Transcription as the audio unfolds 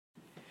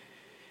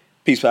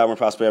Peace, power, and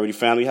prosperity,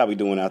 family. How we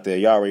doing out there?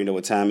 Y'all already know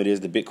what time it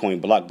is. The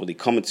Bitcoin Block Bully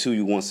coming to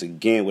you once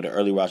again with an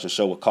early rising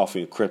show with coffee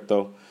and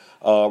crypto.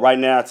 Right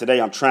now, today,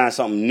 I'm trying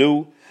something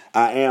new.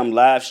 I am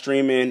live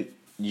streaming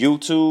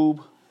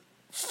YouTube,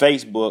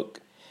 Facebook,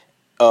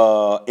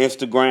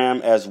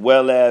 Instagram, as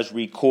well as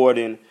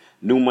recording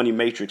New Money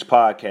Matrix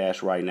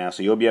podcast right now.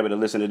 So you'll be able to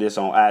listen to this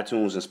on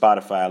iTunes and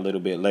Spotify a little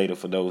bit later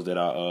for those that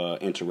are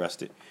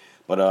interested.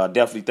 But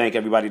definitely thank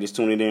everybody that's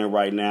tuning in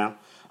right now.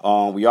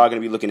 We are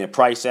going to be looking at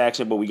price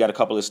action, but we got a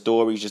couple of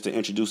stories just to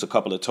introduce a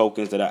couple of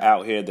tokens that are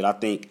out here that I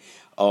think,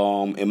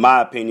 in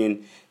my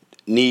opinion,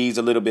 needs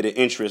a little bit of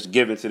interest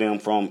given to them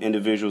from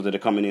individuals that are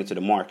coming into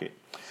the market.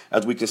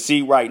 As we can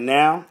see right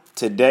now,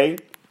 today,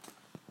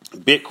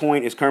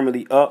 Bitcoin is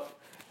currently up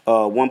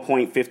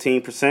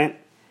 1.15%.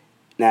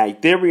 Now,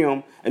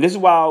 Ethereum, and this is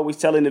why I always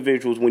tell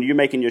individuals when you're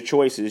making your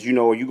choices, you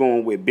know, are you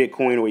going with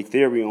Bitcoin or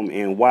Ethereum,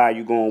 and why are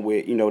you going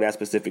with, you know, that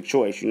specific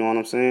choice? You know what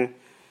I'm saying?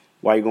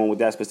 Why are you going with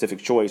that specific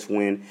choice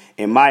when,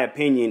 in my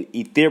opinion,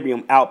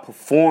 Ethereum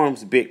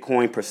outperforms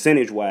Bitcoin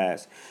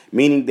percentage-wise,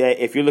 meaning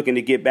that if you're looking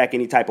to get back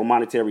any type of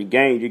monetary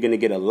gain, you're going to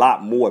get a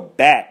lot more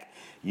back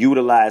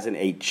utilizing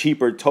a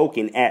cheaper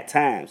token at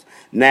times.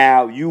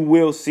 Now, you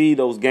will see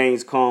those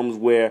gains comes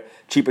where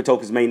cheaper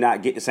tokens may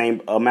not get the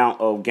same amount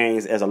of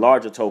gains as a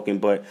larger token,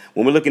 but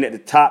when we're looking at the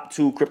top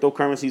two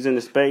cryptocurrencies in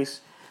the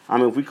space, I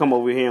mean, if we come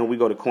over here and we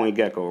go to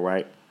CoinGecko,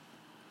 right,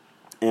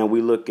 and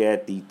we look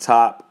at the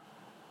top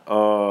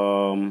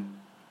what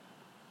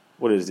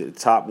is it?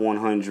 Top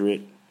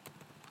 100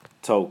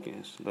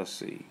 tokens. Let's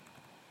see.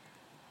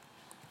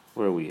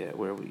 Where are we at?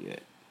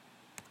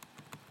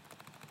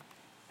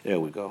 There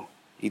we go.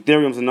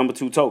 Ethereum's the number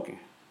 2 token,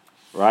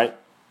 right?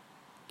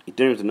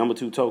 Ethereum's the number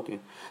 2 token.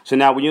 So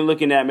now when you're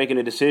looking at making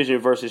a decision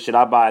versus should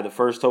I buy the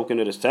first token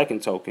or the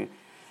second token,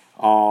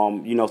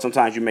 you know,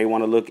 sometimes you may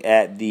want to look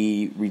at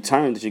the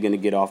return that you're going to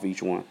get off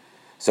each one.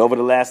 So over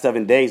the last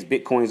 7 days,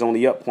 Bitcoin's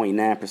only up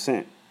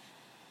 0.9%.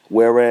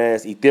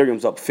 Whereas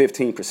Ethereum's up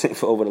 15%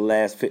 for over the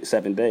last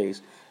 7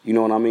 days. You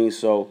know what I mean?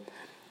 So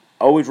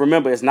always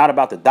remember, it's not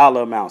about the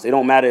dollar amounts. It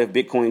don't matter if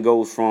Bitcoin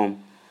goes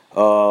from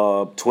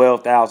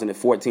 12,000 to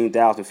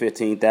 14,000,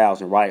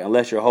 15,000, right?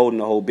 Unless you're holding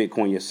the whole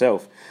Bitcoin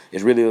yourself.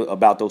 It's really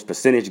about those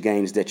percentage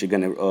gains that you're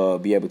going to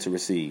be able to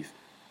receive.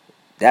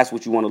 That's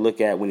what you want to look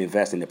at when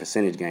investing, the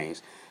percentage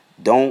gains.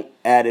 Don't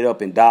add it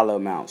up in dollar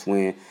amounts.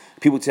 When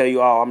people tell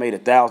you, oh, I made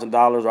 $1,000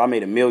 or I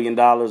made $1 million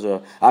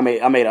or I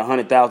made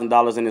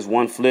 $100,000 in this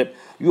one flip,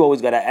 you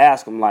always got to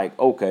ask them, like,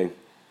 okay,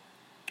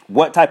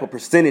 what type of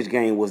percentage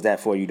gain was that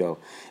for you, though?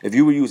 If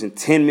you were using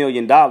 $10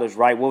 million,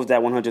 right, what was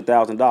that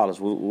 $100,000?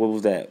 What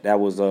was that?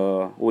 That was,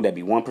 what would that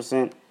be,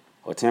 1%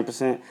 or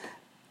 10%?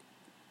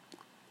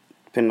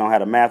 Depending on how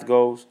the math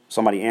goes.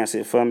 Somebody answer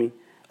it for me.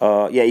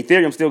 Yeah,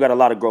 Ethereum still got a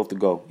lot of growth to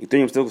go.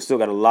 Ethereum still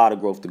got a lot of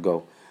growth to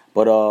go.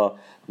 But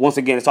once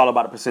again, it's all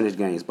about the percentage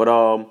gains. But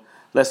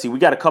let's see. We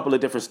got a couple of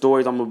different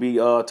stories I'm going to be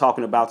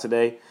talking about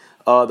today.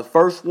 The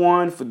first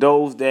one, for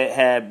those that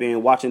have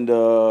been watching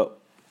the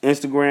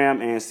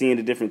Instagram and seeing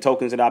the different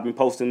tokens that I've been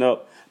posting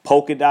up,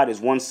 Polkadot is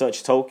one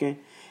such token.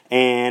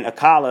 And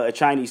Akala, a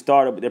Chinese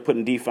startup, they're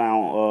putting DeFi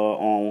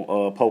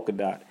on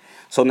Polkadot.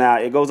 So now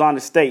it goes on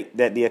to state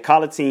that the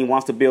Akala team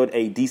wants to build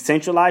a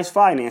decentralized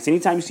finance.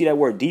 Anytime you see that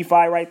word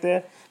DeFi right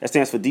there, that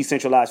stands for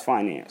decentralized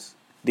finance.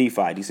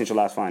 DeFi,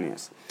 decentralized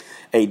finance.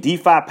 A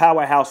DeFi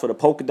powerhouse for the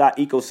Polkadot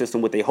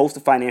ecosystem with a host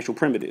of financial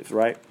primitives,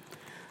 right?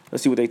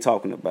 Let's see what they're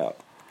talking about.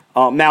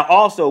 Now,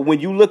 also, when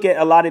you look at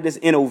a lot of this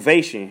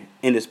innovation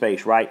in the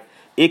space, right,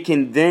 it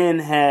can then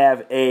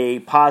have a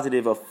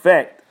positive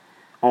effect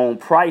on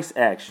price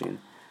action.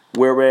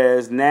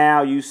 Whereas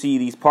now you see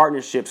these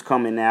partnerships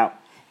coming out,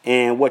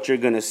 and what you're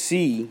going to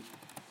see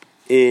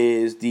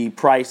is the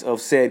price of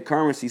said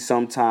currency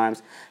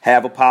sometimes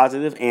have a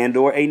positive and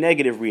or a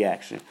negative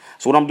reaction.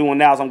 So what I'm doing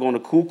now is I'm going to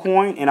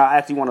KuCoin, and I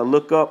actually want to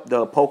look up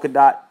the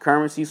Polkadot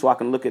currency so I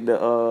can look at the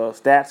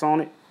stats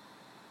on it.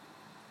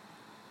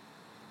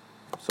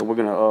 So we're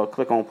going to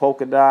click on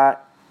Polkadot.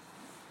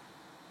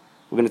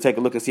 We're going to take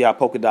a look and see how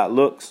Polkadot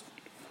looks.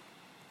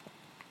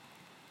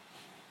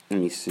 Let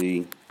me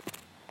see.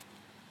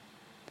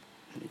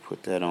 Let me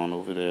put that on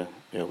over there.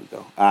 There we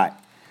go. All right.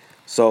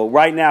 So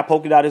right now,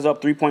 Polkadot is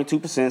up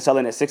 3.2%,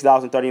 selling at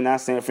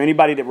 $6.39. For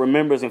anybody that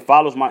remembers and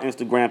follows my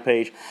Instagram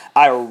page,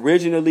 I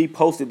originally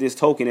posted this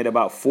token at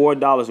about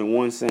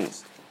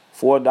 $4.01.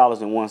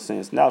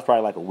 $4.01. That was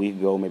probably like a week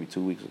ago, maybe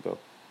 2 weeks ago.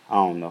 I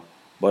don't know.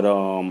 But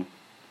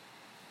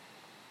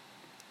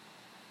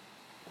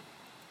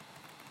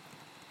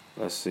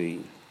let's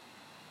see.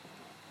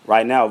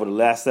 Right now, over the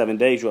last 7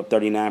 days, you're up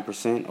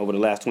 39%. Over the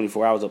last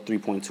 24 hours, up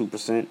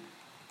 3.2%.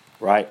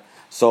 Right?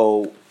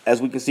 So as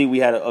we can see, we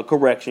had a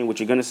correction, which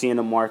you're going to see in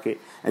the market.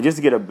 And just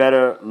to get a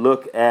better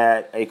look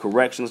at a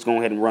correction, let's go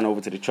ahead and run over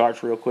to the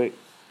charts real quick,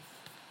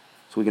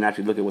 so we can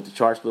actually look at what the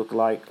charts look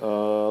like.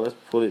 Let's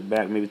pull it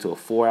back maybe to a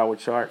 4-hour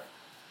chart.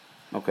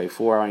 Okay,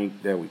 4 hour.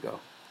 There we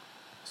go.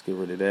 Let's get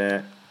rid of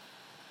that.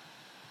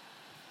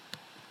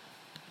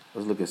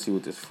 Let's look and see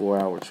what this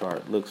 4-hour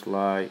chart looks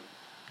like.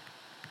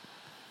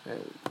 There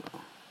we go.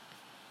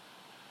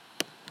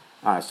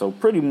 All right, so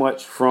pretty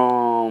much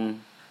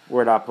from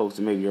where did I post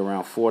it? Maybe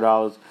around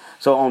 $4.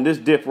 So on this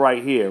dip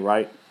right here,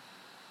 right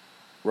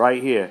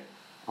here,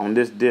 on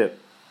this dip,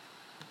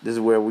 this is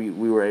where we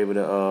were able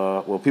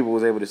to people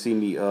was able to see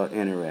me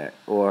enter at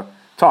or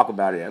talk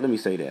about it at. Let me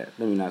say that.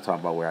 Let me not talk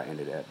about where I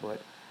ended at, but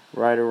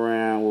right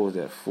around, what was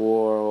that,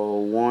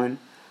 401?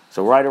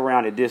 So right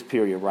around at this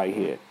period right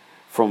here.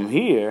 From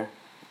here,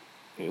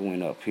 it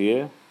went up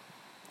here,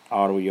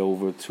 all the way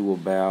over to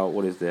about,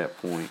 what is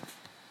that point?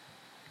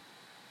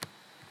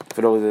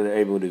 For those that are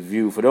able to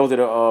view, for those that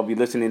are be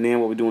listening in,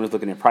 what we're doing is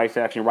looking at price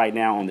action right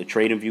now on the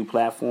TradingView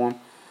platform.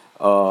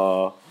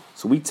 So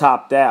we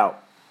topped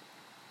out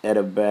at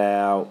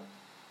about,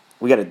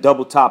 we got a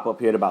double top up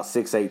here at about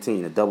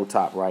 618, a double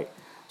top, right?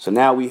 So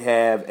now we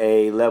have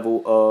a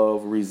level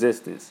of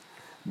resistance,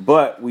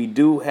 but we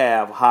do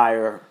have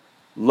higher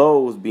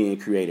lows being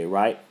created,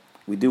 right?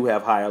 We do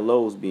have higher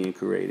lows being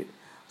created.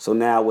 So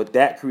now what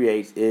that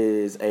creates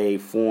is a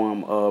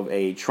form of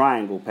a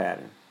triangle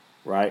pattern,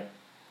 right?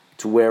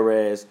 To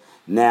whereas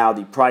now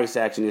the price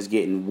action is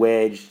getting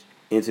wedged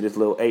into this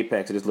little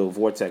apex or this little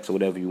vortex or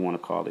whatever you want to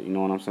call it. You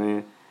know what I'm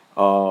saying?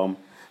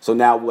 So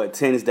now what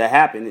tends to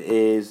happen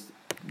is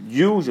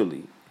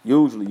usually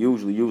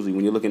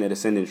when you're looking at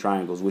ascending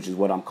triangles, which is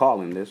what I'm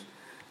calling this,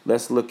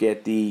 let's look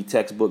at the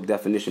textbook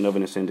definition of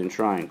an ascending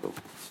triangle.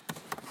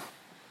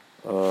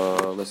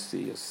 Let's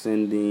see,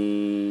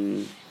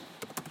 ascending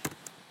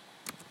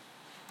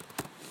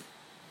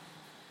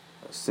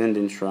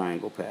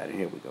triangle pattern.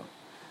 Here we go.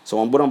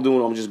 So what I'm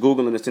doing, I'm just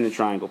Googling ascending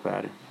triangle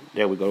pattern.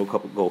 There we go.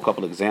 A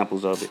couple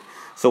examples of it.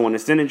 So an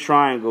ascending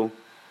triangle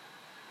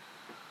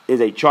is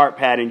a chart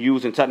pattern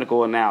used in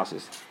technical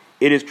analysis.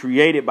 It is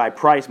created by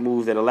price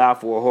moves that allow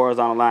for a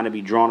horizontal line to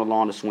be drawn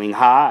along the swing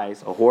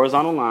highs. A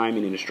horizontal line,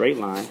 meaning a straight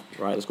line.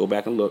 Right, let's go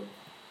back and look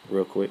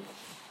real quick.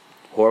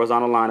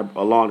 Horizontal line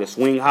along the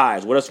swing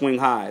highs. What are swing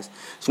highs?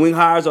 Swing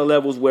highs are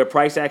levels where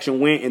price action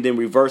went and then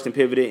reversed and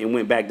pivoted and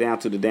went back down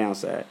to the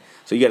downside.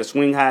 So you got a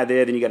swing high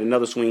there, then you got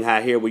another swing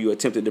high here where you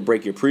attempted to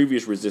break your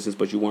previous resistance,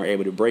 but you weren't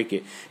able to break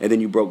it, and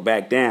then you broke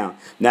back down.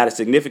 Now, the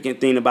significant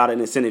thing about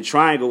an ascending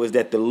triangle is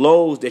that the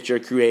lows that you're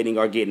creating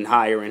are getting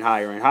higher and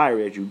higher and higher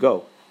as you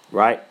go,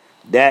 right?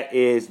 That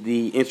is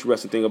the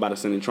interesting thing about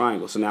ascending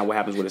triangles. So now what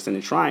happens with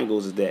ascending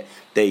triangles is that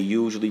they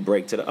usually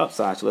break to the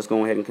upside. So let's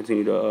go ahead and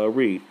continue to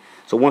read.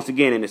 So once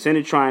again, an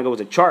ascending triangle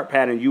is a chart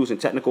pattern used in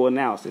technical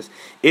analysis.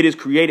 It is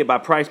created by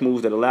price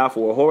moves that allow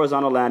for a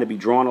horizontal line to be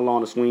drawn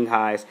along the swing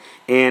highs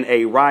and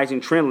a rising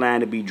trend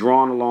line to be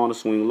drawn along the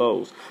swing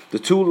lows. The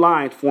two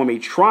lines form a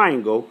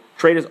triangle.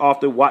 Traders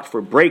often watch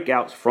for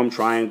breakouts from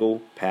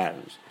triangle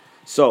patterns.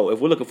 So if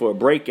we're looking for a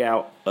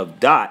breakout of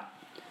dot,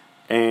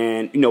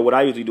 and you know what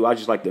I usually do, I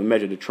just like to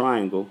measure the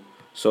triangle.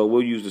 So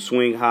we'll use the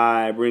swing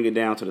high, bring it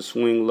down to the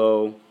swing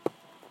low,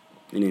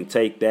 and then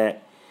take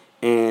that.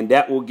 And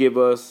that will give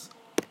us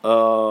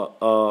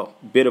a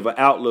bit of an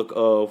outlook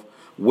of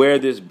where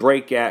this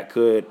breakout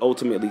could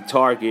ultimately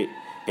target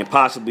and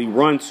possibly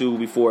run to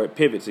before it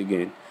pivots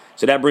again.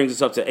 So that brings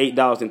us up to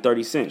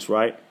 $8.30,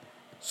 right?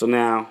 So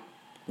now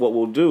what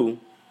we'll do,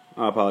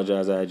 I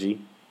apologize,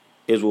 IG,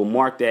 is we'll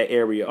mark that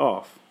area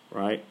off,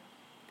 right?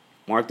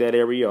 Mark that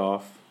area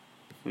off.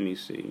 Let me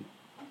see.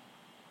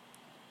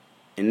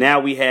 And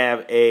now we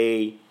have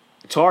a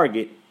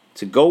target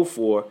to go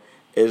for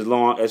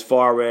as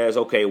far as,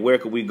 okay, where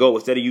could we go?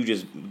 Instead of you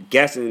just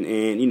guessing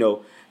and, you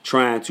know,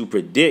 trying to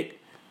predict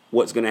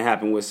what's going to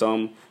happen with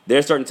some,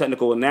 there's certain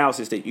technical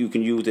analysis that you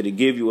can use to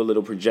give you a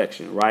little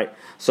projection, right?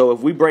 So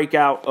if we break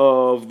out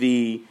of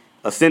the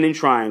ascending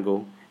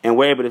triangle and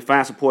we're able to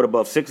find support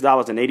above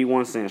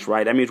 $6.81,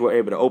 right? That means we're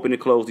able to open and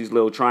close these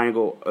little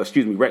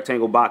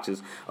rectangle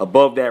boxes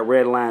above that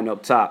red line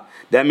up top.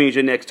 That means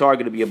your next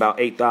target will be about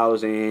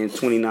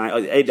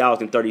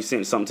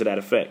 $8.30, something to that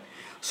effect.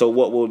 So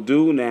what we'll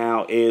do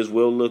now is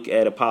we'll look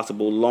at a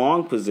possible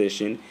long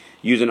position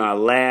using our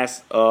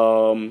last,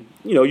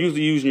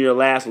 usually using your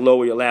last low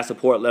or your last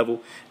support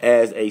level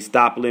as a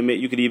stop limit.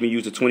 You could even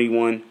use a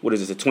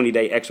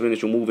 20-day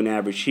exponential moving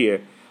average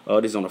here.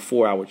 This is on a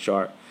 4-hour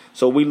chart.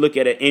 So we look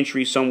at an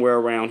entry somewhere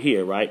around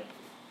here, right?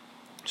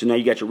 So now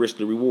you got your risk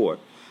to reward.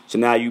 So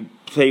now you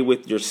play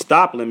with your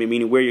stop limit,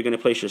 meaning where you're going to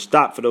place your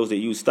stop for those that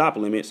use stop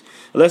limits.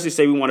 Let's just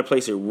say we want to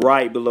place it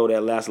right below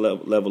that last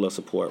level of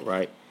support,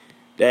 right?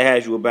 That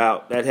has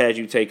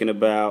you taking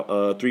about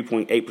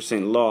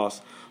 3.8%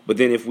 loss. But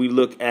then if we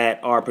look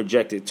at our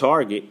projected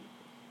target,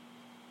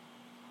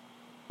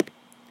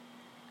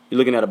 you're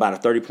looking at about a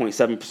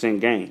 30.7%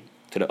 gain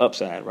to the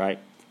upside, right?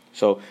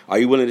 So are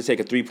you willing to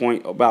take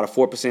about a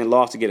 4%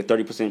 loss to get a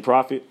 30%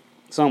 profit?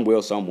 Some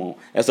will, some won't.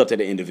 That's up to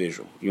the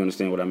individual. You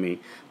understand what I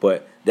mean?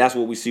 But that's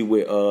what we see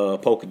with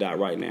Polkadot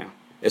right now,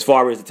 as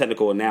far as the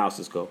technical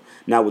analysis go.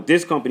 Now, what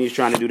this company is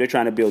trying to do, they're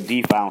trying to build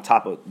DeFi on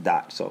top of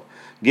DOT. So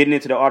getting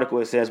into the article,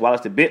 it says, while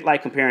it's a bit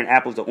like comparing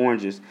apples to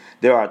oranges,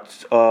 there are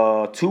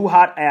two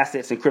hot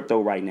assets in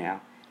crypto right now.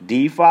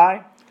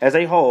 DeFi as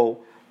a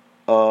whole,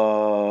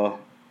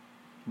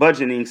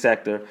 budgeting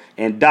sector,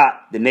 and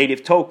DOT, the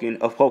native token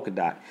of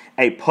Polkadot,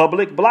 a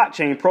public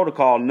blockchain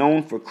protocol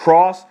known for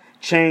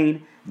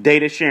cross-chain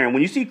data sharing.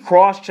 When you see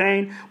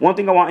cross-chain, one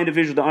thing I want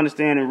individuals to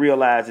understand and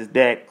realize is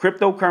that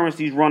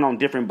cryptocurrencies run on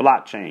different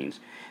blockchains,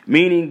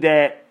 meaning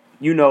that,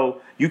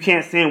 you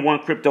can't send one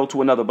crypto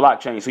to another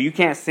blockchain. So you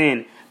can't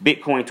send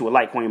Bitcoin to a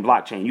Litecoin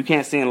blockchain. You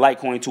can't send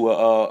Litecoin to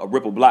a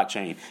Ripple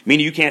blockchain,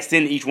 meaning you can't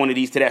send each one of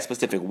these to that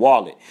specific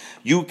wallet.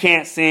 You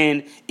can't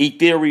send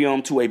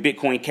Ethereum to a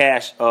Bitcoin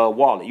Cash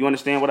wallet. You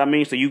understand what I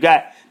mean? So you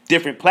got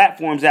different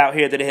platforms out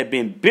here that have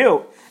been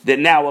built that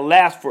now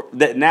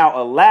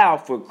allow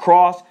for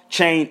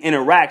cross-chain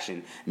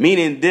interaction,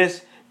 meaning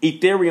this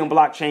Ethereum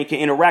blockchain can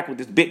interact with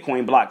this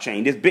Bitcoin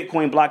blockchain. This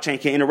Bitcoin blockchain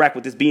can interact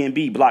with this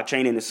BNB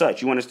blockchain and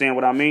such. You understand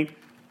what I mean?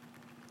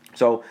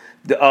 So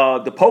the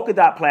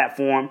Polkadot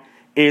platform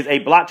is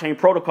a blockchain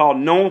protocol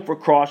known for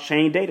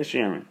cross-chain data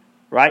sharing,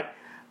 right?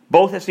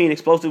 Both have seen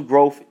explosive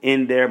growth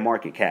in their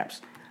market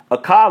caps.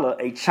 Acala,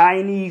 a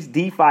Chinese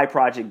DeFi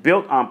project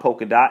built on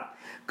Polkadot,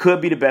 could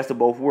be the best of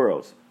both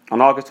worlds. On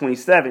August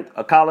 27th,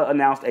 Acala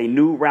announced a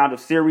new round of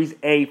Series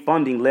A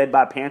funding led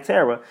by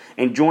Pantera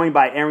and joined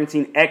by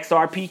Arrington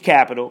XRP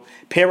Capital,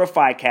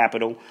 Parify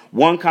Capital,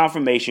 One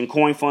Confirmation,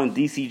 CoinFund,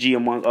 DCG,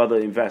 among other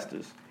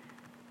investors.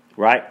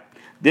 Right?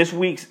 This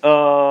week's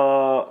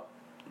Da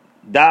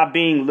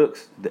Bing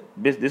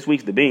this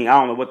week's The Bing, I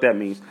don't know what that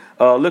means,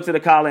 looks at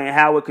Acala and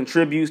how it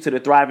contributes to the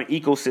thriving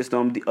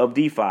ecosystem of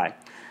DeFi.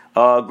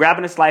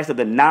 Grabbing a slice of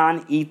the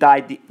non-ETH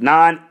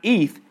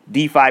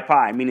DeFi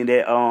pie, meaning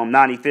that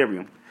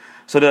non-Ethereum.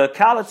 So the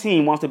Acala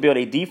team wants to build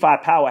a DeFi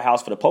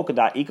powerhouse for the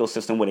Polkadot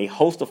ecosystem with a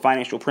host of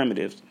financial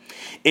primitives.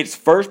 Its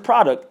first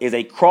product is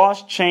a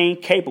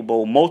cross-chain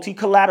capable,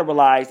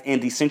 multi-collateralized,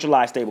 and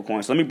decentralized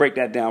stablecoin. So let me break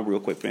that down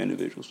real quick for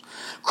individuals.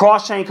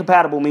 Cross-chain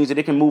compatible means that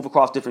it can move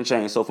across different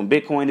chains. So from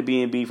Bitcoin to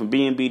BNB, from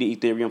BNB to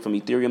Ethereum, from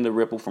Ethereum to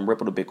Ripple, from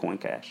Ripple to Bitcoin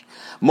Cash.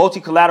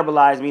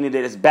 Multi-collateralized meaning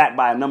that it's backed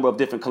by a number of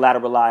different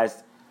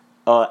collateralized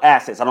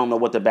assets. I don't know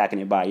what they're backing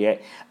it by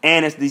yet.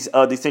 And it's this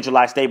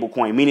decentralized stable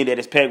coin, meaning that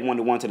it's pegged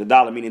 1-to-1 to the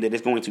dollar, meaning that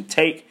it's going to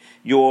take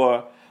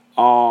your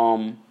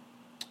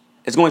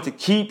it's going to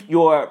keep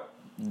your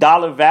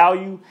dollar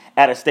value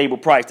at a stable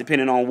price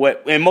depending on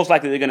what, and most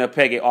likely they're going to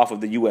peg it off of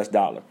the US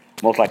dollar.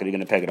 Most likely they're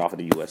going to peg it off of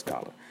the US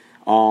dollar.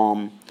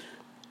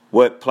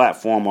 What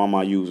platform am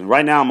I using?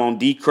 Right now I'm on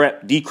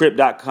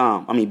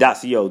decrypt.com. .co,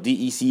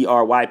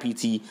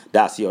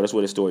 decrypt.co. That's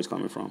where the story's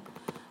coming from.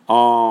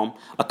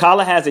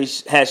 Acala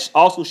has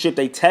also shipped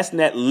a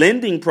testnet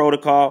lending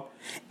protocol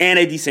and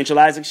a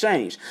decentralized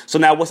exchange. So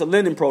now what's a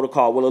lending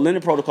protocol? Well, a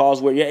lending protocol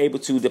is where you're able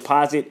to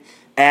deposit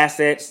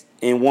assets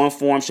in one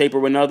form, shape,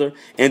 or another,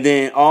 and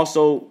then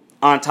also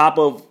on top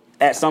of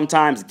at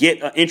sometimes get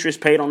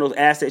interest paid on those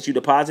assets you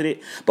deposited,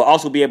 but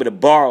also be able to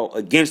borrow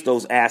against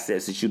those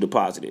assets that you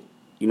deposited.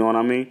 You know what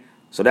I mean?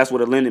 So that's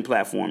what a lending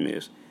platform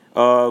is.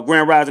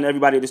 Grand Rising,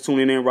 everybody that's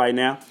tuning in right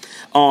now.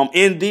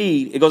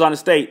 Indeed, it goes on to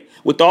state,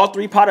 with all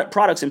three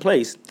products in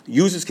place,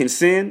 users can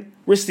send,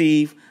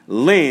 receive,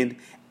 lend,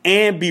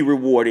 and be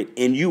rewarded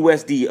in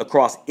USD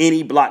across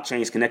any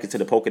blockchains connected to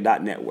the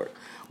Polkadot network.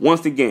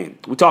 Once again,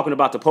 we're talking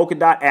about the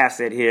Polkadot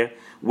asset here,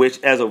 which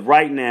as of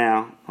right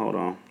now, hold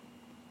on,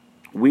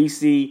 we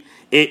see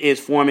it is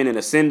forming an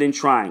ascending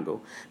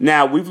triangle.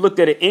 Now, we've looked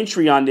at an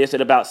entry on this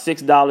at about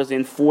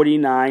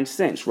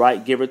 $6.49,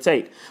 right, give or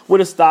take,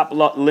 with a stop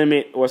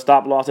limit or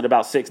stop loss at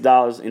about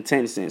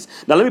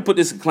 $6.10. Now, let me put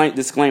this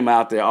disclaimer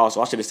out there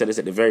also. I should have said this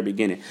at the very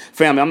beginning.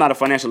 Family, I'm not a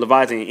financial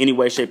advisor in any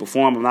way, shape, or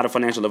form. I'm not a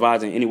financial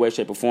advisor in any way,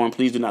 shape, or form.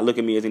 Please do not look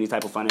at me as any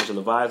type of financial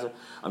advisor.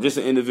 I'm just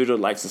an individual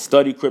that likes to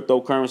study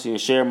cryptocurrency and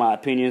share my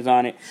opinions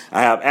on it.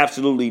 I have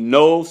absolutely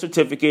no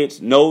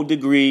certificates, no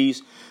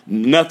degrees,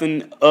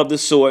 nothing of the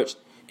sort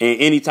in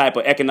any type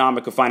of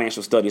economic or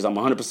financial studies. I'm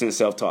 100%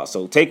 self-taught.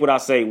 So take what I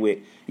say with,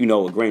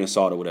 a grain of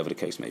salt or whatever the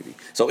case may be.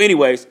 So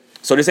anyways,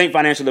 so this ain't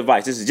financial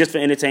advice. This is just for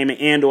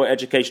entertainment and or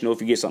educational if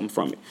you get something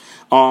from it.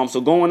 So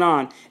going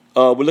on,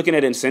 we're looking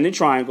at an ascending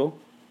triangle.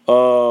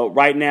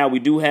 Right now, we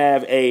do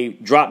have a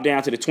drop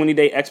down to the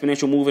 20-day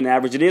exponential moving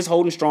average. It is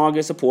holding strong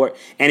as support,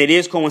 and it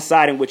is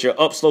coinciding with your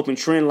upsloping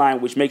trend line,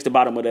 which makes the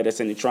bottom of that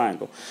ascending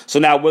triangle. So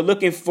now we're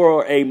looking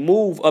for a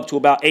move up to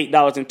about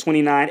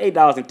 $8.29,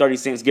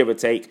 $8.30, give or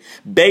take,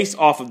 based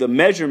off of the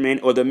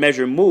measurement or the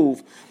measure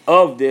move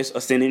of this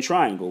ascending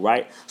triangle,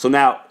 right? So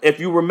now, if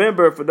you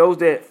remember, for those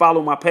that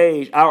follow my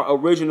page, I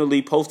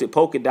originally posted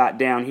Polkadot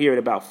down here at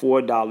about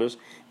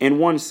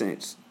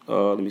 $4.01.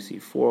 Let me see,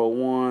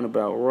 401,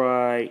 about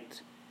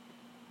right.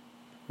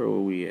 Where were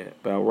we at?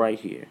 About right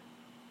here.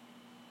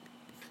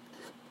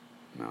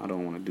 No, I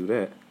don't want to do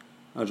that.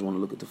 I just want to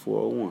look at the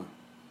 401.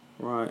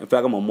 Right. In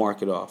fact, I'm going to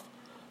mark it off.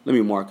 Let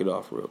me mark it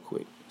off real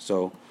quick.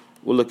 So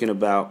we're looking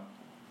about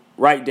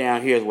right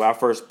down here is where I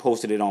first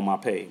posted it on my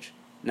page.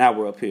 Now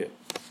we're up here.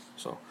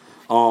 So,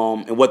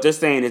 and what they're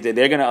saying is that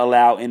they're going to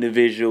allow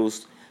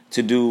individuals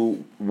to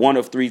do one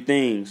of three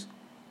things,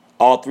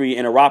 all three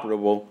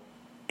interoperable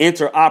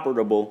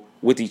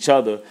with each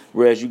other,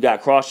 whereas you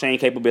got cross-chain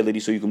capability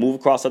so you can move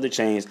across other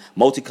chains,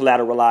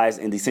 multi-collateralized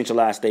and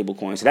decentralized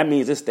stablecoin. So that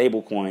means this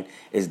stablecoin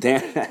is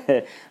damn,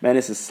 man,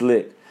 this is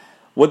slick.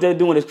 what they're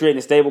doing is creating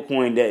a stable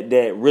coin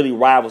that really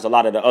rivals a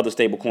lot of the other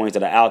stable coins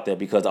that are out there,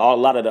 because a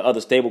lot of the other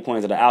stable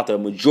coins that are out there,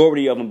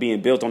 majority of them being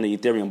built on the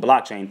Ethereum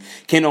blockchain,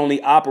 can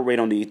only operate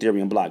on the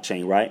Ethereum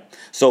blockchain, right?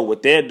 So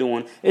what they're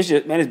doing, it's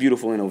just, man, it's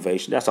beautiful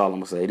innovation. That's all I'm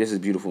going to say. This is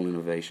beautiful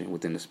innovation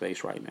within the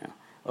space right now.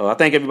 I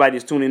thank everybody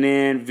that's tuning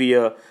in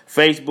via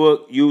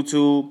Facebook,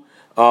 YouTube,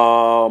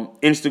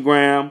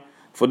 Instagram.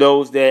 For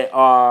those that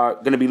are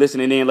going to be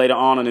listening in later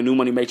on the New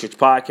Money Matrix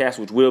podcast,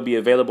 which will be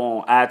available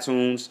on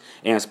iTunes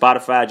and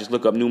Spotify, just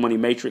look up New Money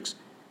Matrix.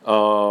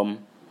 So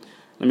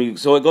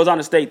it goes on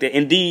to state that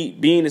indeed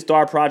being the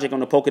star project on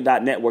the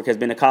Polkadot network has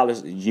been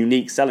Akala's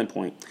unique selling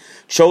point.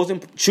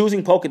 Choosing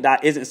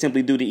Polkadot isn't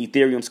simply due to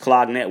Ethereum's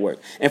clog network.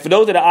 And for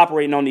those that are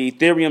operating on the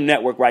Ethereum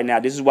network right now,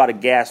 this is why the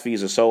gas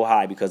fees are so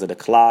high, because of the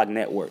clog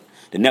network.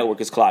 The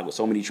network is clogged with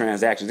so many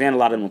transactions, and a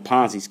lot of them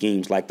Ponzi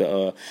schemes, like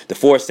the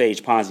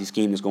Forsage Ponzi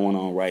scheme that's going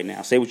on right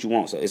now. Say what you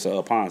want, so it's a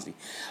Ponzi.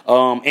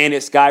 And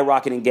it's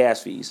skyrocketing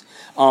gas fees.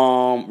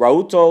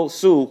 Rauto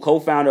Su,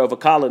 co-founder of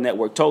Akala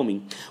Network, told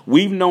me,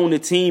 "We've known the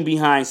team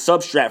behind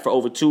Substrat for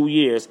over 2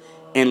 years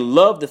and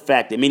love the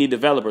fact that many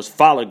developers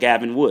follow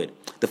Gavin Wood,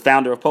 the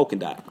founder of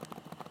Polkadot."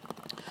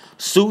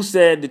 Sue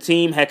said the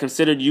team had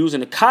considered using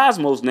the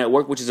Cosmos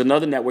network, which is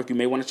another network you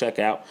may want to check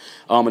out,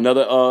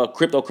 another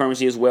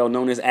cryptocurrency as well,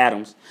 known as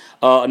Atoms.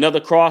 Another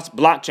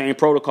cross-blockchain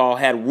protocol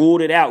had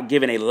ruled it out,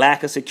 given a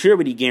lack of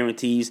security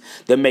guarantees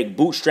that make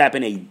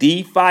bootstrapping a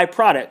DeFi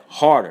product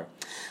harder.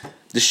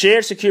 The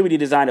shared security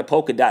design of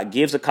Polkadot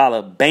gives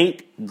Akala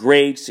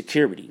bank-grade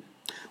security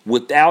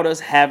without us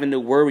having to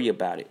worry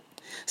about it.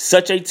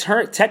 Such a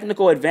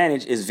technical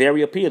advantage is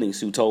very appealing,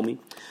 Sue told me.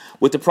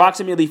 With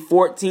approximately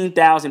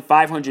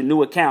 14,500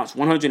 new accounts,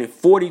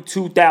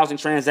 142,000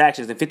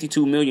 transactions, and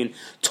 52 million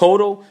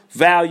total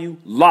value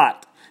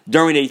locked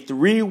during a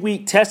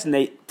 3-week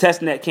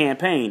testnet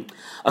campaign,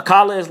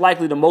 Akala is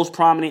likely the most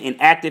prominent and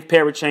active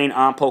parachain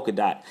on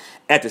Polkadot.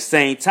 At the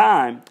same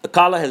time,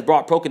 Akala has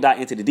brought Polkadot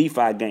into the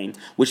DeFi game,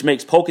 which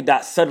makes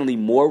Polkadot suddenly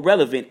more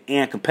relevant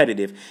and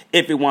competitive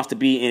if it wants to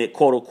be in a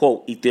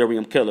quote-unquote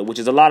Ethereum killer, which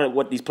is a lot of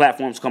what these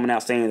platforms coming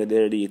out saying that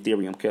they're the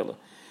Ethereum killer.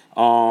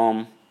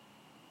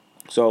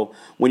 So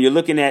when you're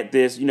looking at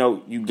this,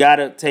 you got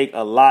to take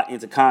a lot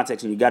into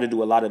context, and you got to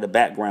do a lot of the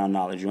background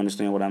knowledge. You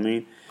understand what I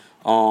mean?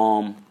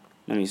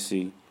 Let me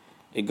see.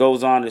 It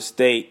goes on to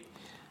state,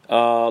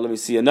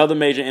 another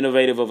major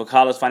innovative of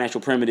Akala's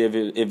financial primitive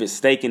is its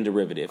staking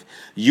derivative.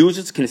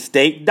 Users can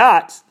stake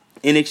dots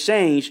in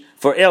exchange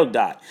for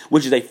LDOT,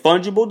 which is a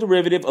fungible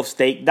derivative of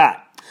staked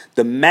dot.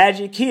 The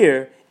magic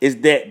here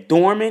is that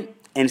dormant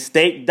and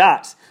staked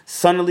dots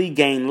suddenly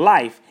gain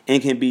life and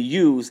can be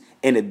used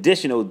in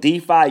additional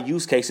DeFi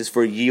use cases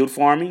for yield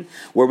farming,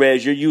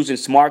 whereas you're using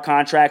smart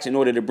contracts in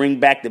order to bring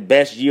back the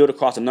best yield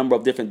across a number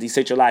of different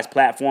decentralized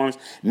platforms,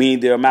 meaning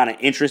the amount of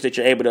interest that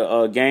you're able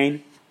to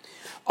gain.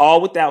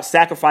 All without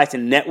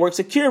sacrificing network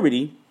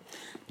security,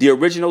 the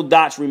original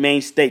dots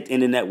remain staked in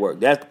the network.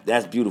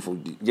 That's beautiful.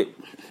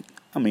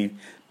 I mean,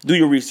 do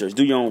your research.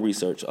 Do your own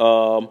research.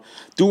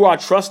 Through our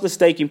trustless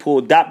staking pool,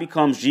 DOT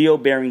becomes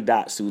yield-bearing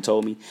DOT, Sue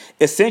told me.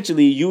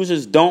 Essentially,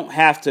 users don't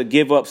have to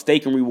give up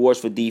staking rewards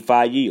for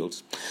DeFi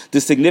yields.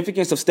 The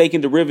significance of staking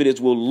derivatives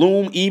will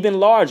loom even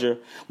larger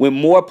when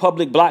more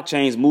public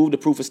blockchains move to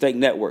proof-of-stake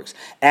networks.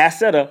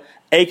 Assets,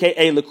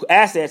 aka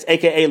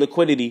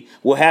liquidity,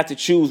 will have to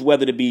choose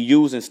whether to be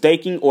used in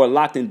staking or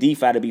locked in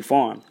DeFi to be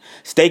farmed.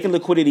 Staking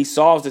liquidity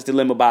solves this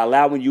dilemma by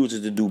allowing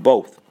users to do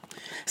both.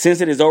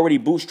 Since it has already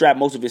bootstrapped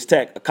most of its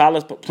tech,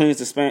 Akala plans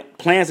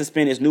to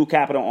spend its new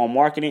capital on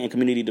marketing and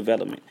community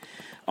development.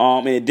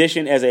 In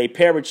addition, as a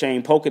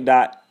parachain,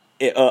 Polkadot,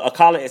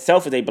 Akala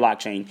itself is a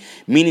blockchain,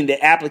 meaning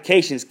that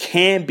applications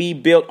can be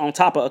built on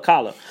top of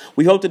Akala.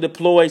 We hope to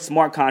deploy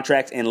smart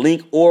contracts and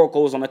link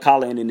oracles on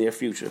Akala in the near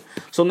future.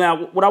 So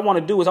now what I want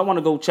to do is I want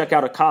to go check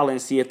out Akala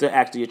and see if they're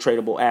actually a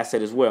tradable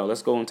asset as well.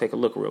 Let's go and take a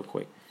look real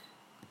quick.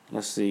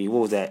 Let's see.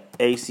 What was that?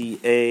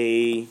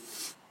 ACA.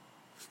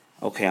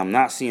 Okay, I'm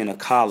not seeing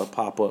Akala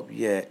pop up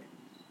yet.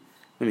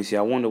 Let me see.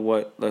 I wonder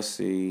what. Let's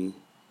see.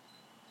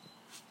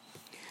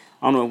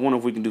 I wonder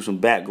if we can do some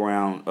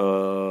background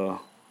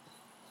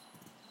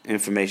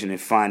information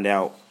and find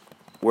out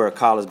where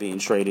Akala is being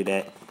traded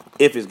at,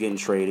 if it's getting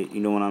traded.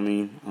 You know what I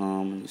mean?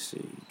 Let me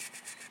see.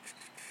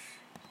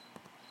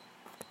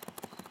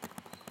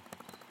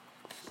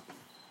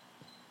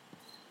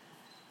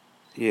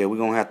 Yeah, we're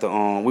gonna have to.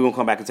 We're gonna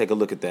come back and take a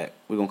look at that.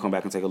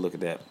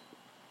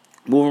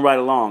 Moving right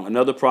along,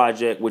 another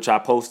project which I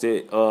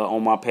posted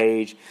on my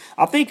page.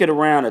 I think at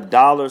around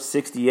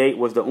 $1.68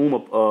 was the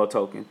UMA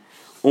token.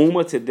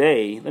 UMA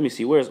today. Let me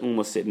see. Where's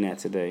UMA sitting at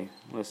today?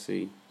 Let's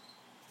see.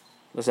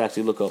 Let's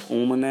actually look up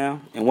UMA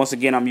now. And once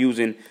again, I'm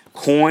using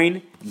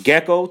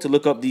CoinGecko to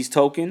look up these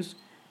tokens.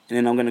 And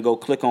then I'm going to go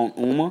click on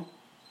UMA,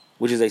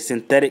 which is a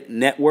synthetic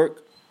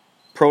network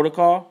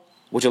protocol,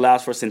 which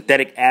allows for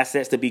synthetic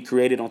assets to be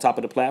created on top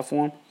of the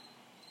platform.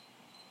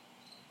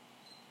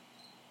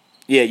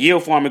 Yeah,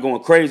 yield farming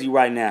going crazy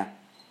right now.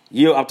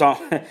 I'm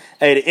talking.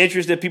 Hey, the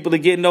interest that people are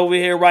getting over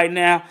here right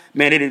now,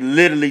 man, it'd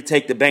literally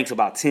take the banks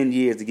about 10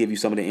 years to give you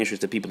some of the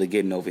interest that people are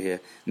getting over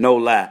here. No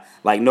lie.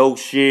 Like, no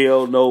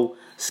shill, no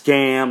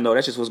scam. No,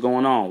 that's just what's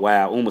going on.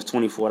 Wow, almost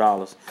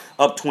 $24.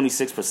 Up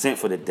 26%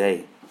 for the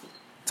day.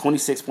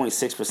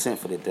 26.6%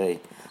 for the day.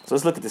 So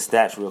let's look at the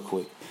stats real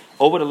quick.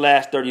 Over the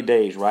last 30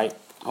 days, right?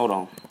 Hold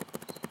on.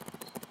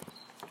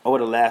 Over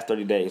the last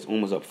 30 days,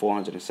 UMA's up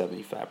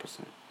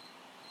 475%.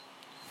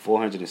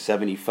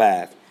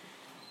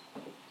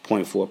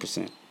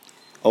 475.4%.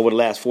 Over the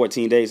last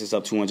 14 days, it's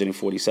up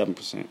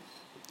 247%.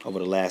 Over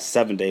the last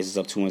 7 days, it's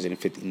up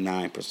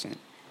 259%.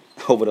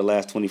 Over the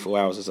last 24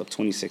 hours, it's up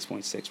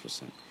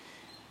 26.6%.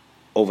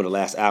 Over the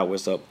last hour,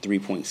 it's up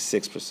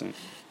 3.6%.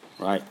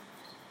 Right?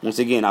 Once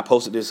again, I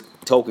posted this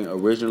token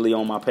originally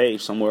on my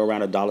page somewhere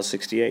around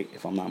 $1.68,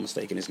 if I'm not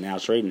mistaken. It's now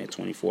trading at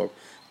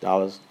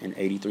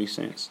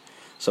 $24.83.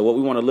 So what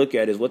we want to look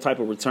at is what type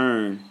of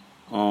return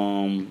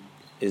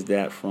is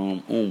that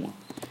from UMA.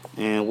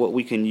 And what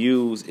we can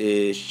use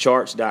is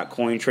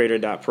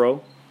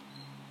charts.cointrader.pro,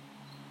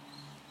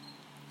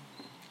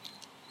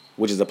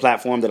 which is a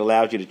platform that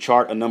allows you to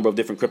chart a number of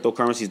different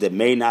cryptocurrencies that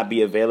may not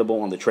be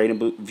available on the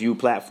TradingView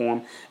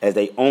platform, as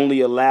they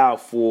only allow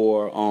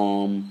for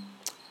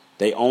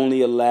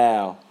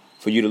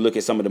you to look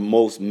at some of the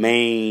most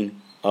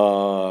main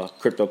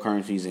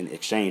cryptocurrencies in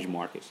exchange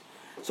markets.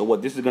 So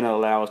what this is going to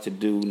allow us to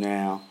do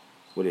now,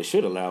 what it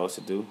should allow us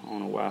to do, I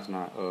don't know why it's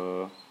not,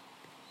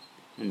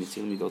 let me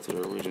see, let me go to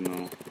the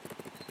original.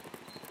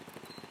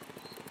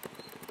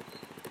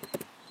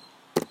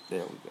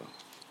 There we go.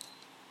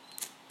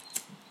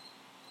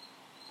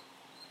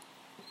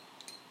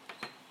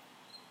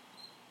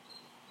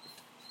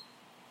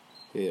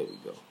 There we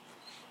go.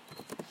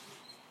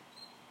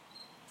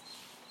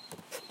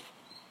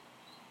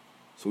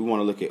 So we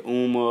want to look at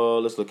UMA.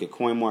 Let's look at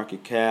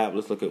CoinMarketCap.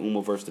 Let's look at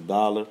UMA versus the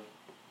dollar.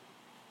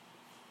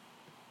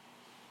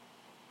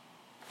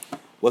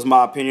 What's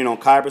my opinion on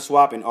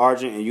KyberSwap and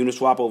Argent and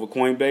Uniswap over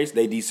Coinbase?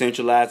 They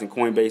decentralized and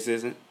Coinbase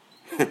isn't.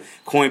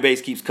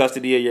 Coinbase keeps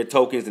custody of your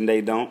tokens and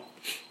they don't.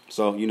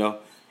 So, you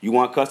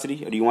want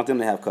custody or do you want them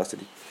to have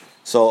custody?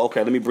 So,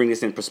 okay, let me bring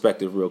this in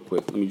perspective real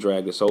quick. Let me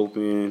drag this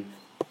open,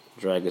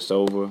 drag this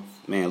over.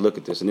 Man, look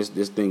at this. And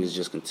this thing is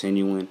just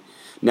continuing.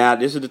 Now,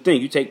 this is the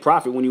thing. You take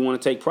profit when you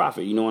want to take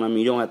profit. You know what I mean?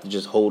 You don't have to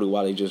just hold it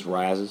while it just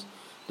rises.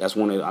 That's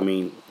one of, let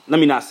me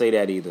not say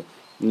that either.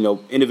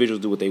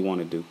 Individuals do what they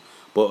want to do.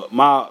 But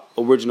my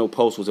original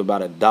post was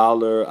about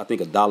 $1, I think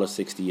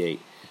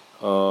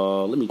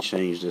 $1.68. Let me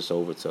change this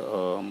over to,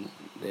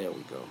 there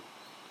we go.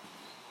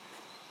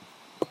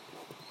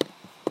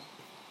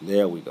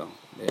 There we go.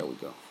 There we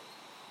go.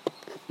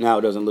 Now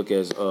it doesn't look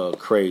as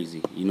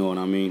crazy. You know what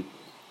I mean?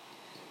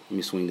 Let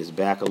me swing this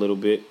back a little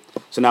bit.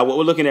 So now what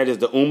we're looking at is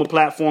the UMA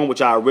platform,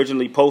 which I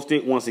originally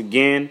posted once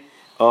again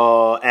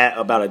at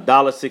about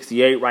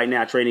 $1.68. Right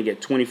now trading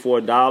at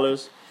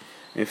 $24.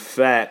 In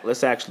fact,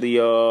 let's actually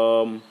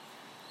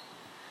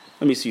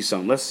let me see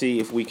something. Let's see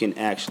if we can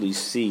actually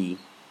see.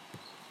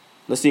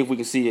 Let's see if we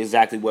can see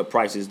exactly what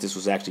prices this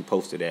was actually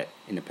posted at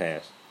in the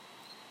past.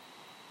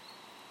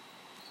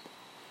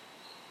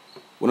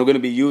 What I'm going to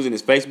be using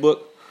is Facebook,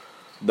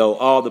 though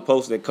all the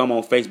posts that come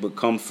on Facebook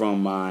come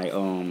from my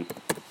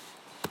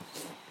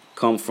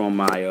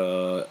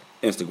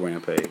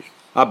Instagram page.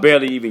 I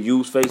barely even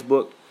use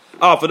Facebook.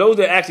 Oh, for those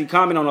that actually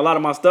comment on a lot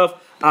of my stuff,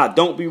 I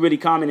don't be really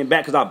commenting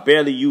back because I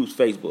barely use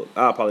Facebook.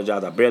 I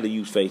apologize. I barely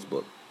use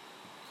Facebook.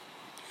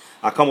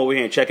 I come over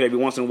here and check it every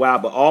once in a while,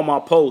 but all my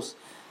posts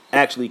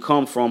actually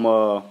come from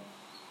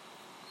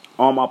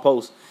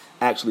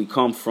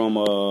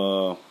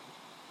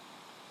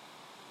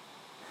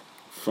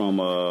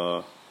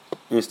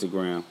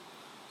Instagram.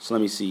 So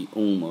let me see.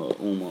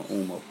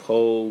 UMA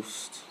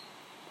post.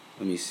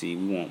 Let me see.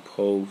 We want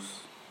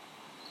post,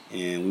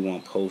 and we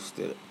want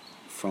posted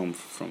from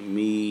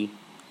me.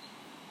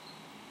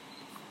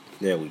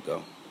 There we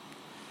go.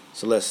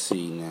 So let's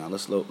see now.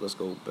 Let's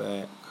go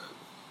back.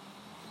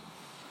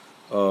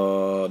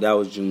 That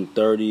was June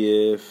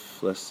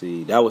 30th. Let's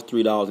see. That was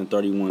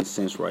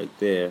 $3.31 right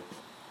there.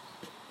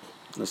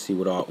 Let's see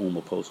what our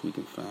UMA post we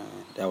can find.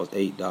 That was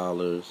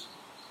 $8.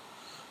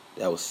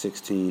 That was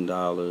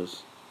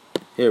 $16.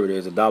 Here it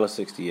is,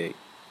 $1.68.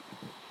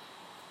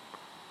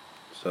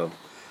 So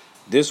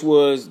this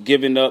was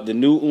giving up the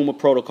new UMA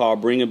protocol,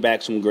 bringing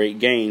back some great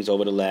gains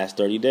over the last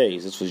 30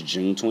 days. This was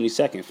June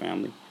 22nd,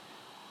 family.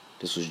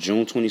 This was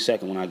June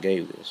 22nd when I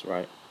gave this,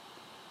 right?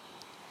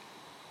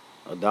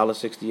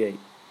 $1.68.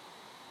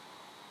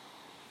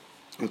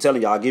 I'm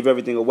telling y'all, I give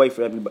everything away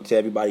to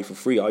everybody for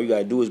free. All you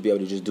gotta do is be able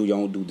to just do your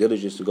own due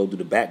diligence to go do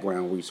the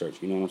background research.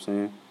 You know what I'm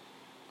saying?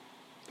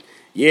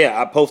 Yeah,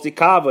 I posted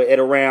Kava at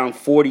around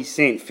 40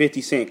 cents,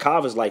 50 cents.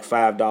 Kava's like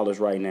 $5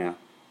 right now.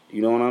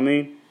 You know what I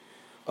mean?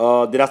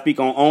 Did I speak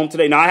on Ohm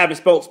today? No, I haven't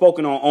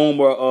spoken on Ohm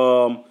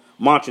or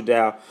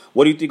MantraDAO.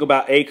 What do you think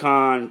about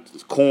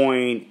Akon's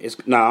coin?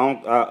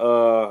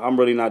 I'm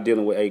really not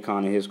dealing with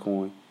Akon and his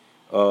coin.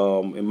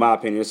 In my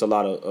opinion, there's a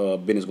lot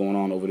of business going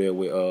on over there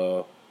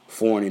with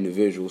foreign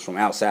individuals from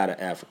outside of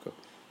Africa.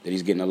 that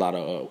he's getting a lot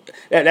of.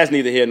 That's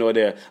neither here nor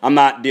there. I'm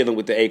not dealing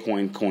with the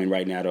Acoin coin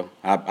right now, though.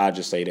 I'll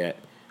just say that.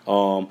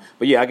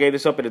 But yeah, I gave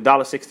this up at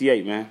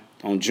 $1.68, man,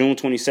 on June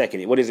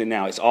 22nd. What is it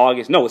now? It's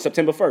August. No, it's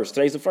September 1st.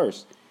 Today's the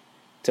 1st.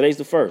 Today's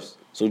the 1st.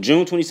 So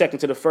June 22nd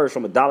to the 1st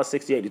from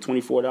 $1.68 to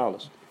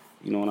 $24.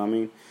 You know what I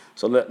mean?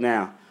 So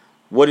now,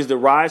 what is the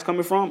rise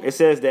coming from? It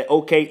says that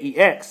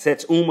OKEX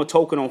sets UMA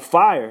token on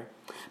fire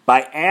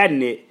by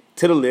adding it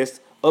to the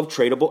list of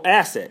tradable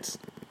assets.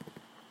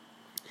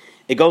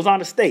 It goes on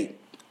to state,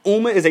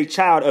 UMA is a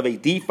child of a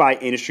DeFi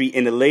industry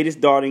and the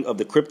latest darling of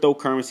the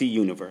cryptocurrency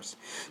universe.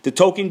 The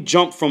token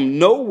jumped from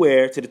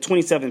nowhere to the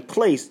 27th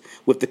place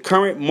with the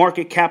current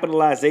market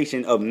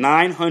capitalization of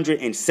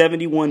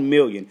 $971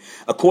 million,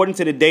 according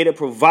to the data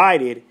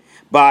provided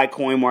by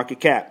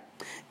CoinMarketCap.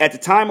 At the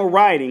time of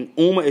writing,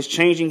 UMA is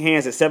changing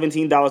hands at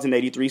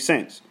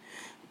 $17.83.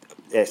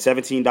 At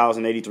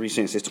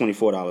 $17.83, it's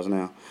 $24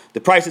 now. The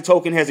price of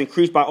token has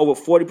increased by over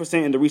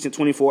 40% in the recent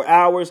 24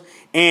 hours,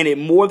 and it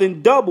more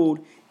than doubled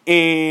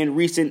in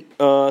recent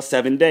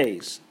 7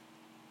 days.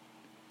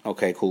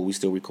 Okay, cool. We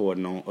still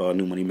recording on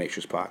New Money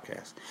Matrix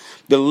podcast.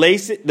 The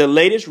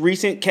latest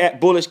recent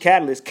bullish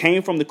catalyst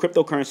came from the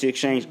cryptocurrency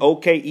exchange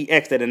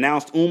OKEX that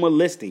announced UMA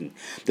listing.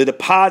 The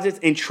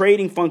deposits and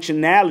trading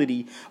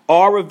functionality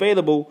are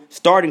available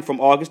starting from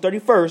August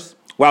 31st,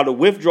 while the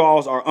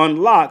withdrawals are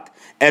unlocked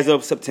as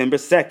of September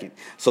 2nd.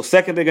 So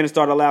 2nd, they're going to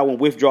start allowing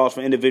withdrawals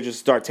for individuals to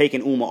start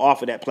taking UMA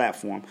off of that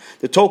platform.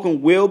 The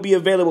token will be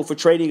available for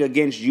trading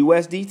against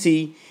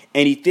USDT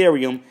and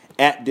Ethereum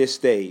at this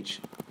stage.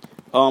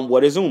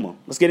 What is UMA?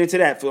 Let's get into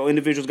that. For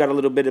individuals got a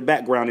little bit of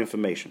background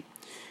information.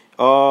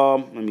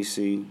 Let me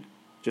see.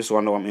 Just so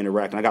I know I'm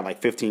interacting. I got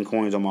like 15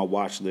 coins on my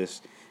watch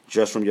list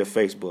just from your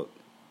Facebook.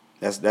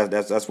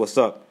 That's what's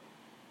up.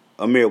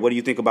 Amir, what do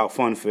you think about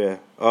Funfair?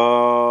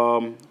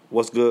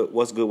 What's good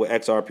with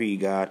XRP,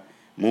 God?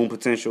 Moon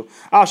potential.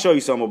 I'll show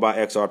you something about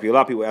XRP. A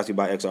lot of people ask me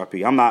about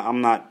XRP.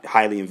 I'm not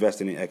highly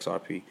invested in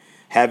XRP.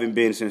 Haven't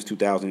been since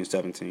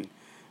 2017.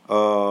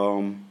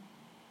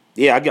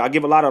 Yeah, I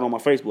give a lot out on my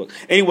Facebook.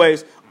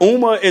 Anyways,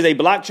 UMA is a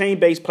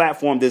blockchain-based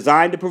platform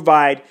designed to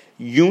provide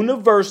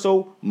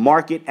universal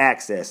market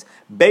access.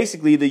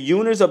 Basically, the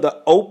users of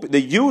the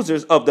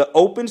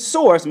open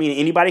source, meaning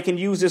anybody can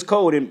use this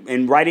code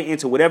and write it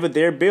into whatever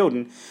they're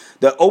building,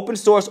 the open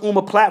source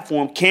UMA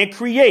platform can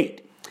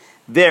create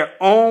their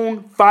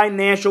own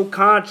financial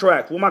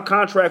contract. Where my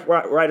contract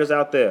writers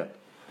out there?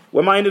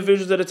 Where my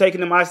individuals that are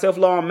taking them iSelf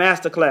Law and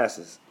master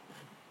classes?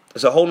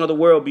 It's a whole nother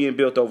world being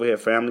built over here,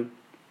 family.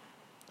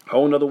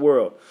 Whole nother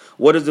world.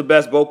 What is the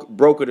best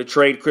broker to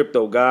trade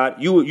crypto,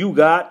 God? You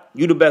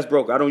the best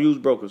broker. I don't use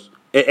brokers.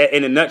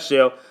 In a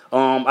nutshell,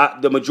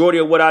 the majority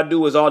of what I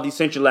do is all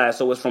decentralized,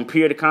 so it's from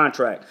peer to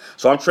contract.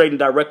 So I'm trading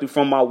directly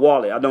from my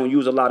wallet. I don't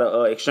use a lot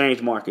of exchange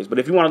markets. But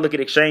if you want to look at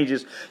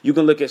exchanges, you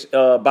can look at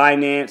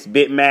Binance,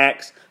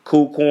 BitMax,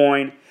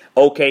 KuCoin,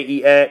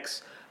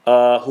 OKEX,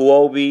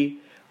 Huobi.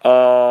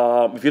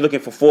 If you're looking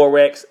for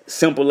Forex,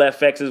 Simple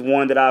FX is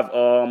one that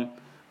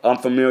I'm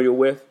familiar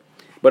with.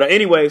 But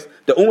anyways,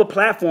 the UMA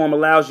platform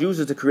allows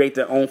users to create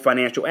their own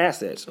financial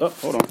assets. Oh,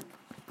 hold on.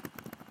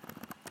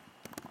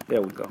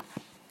 There we go.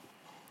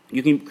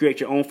 You can create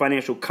your own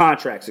financial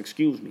contracts,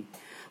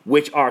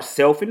 which are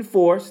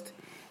self-enforced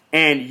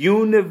and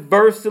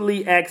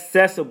universally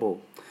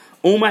accessible.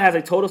 UMA has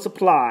a total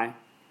supply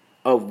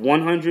of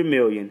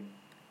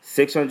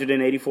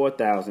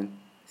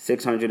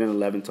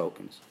 100,684,611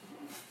 tokens.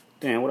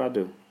 Damn, what'd I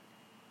do?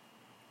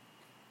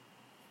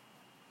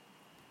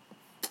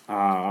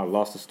 I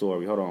lost the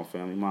story. Hold on,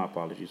 family. My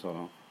apologies. Hold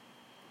on.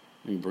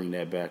 Let me bring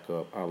that back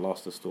up. I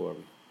lost the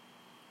story.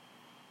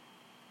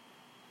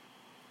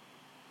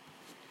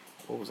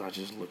 What was I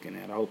just looking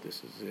at? I hope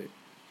this is it.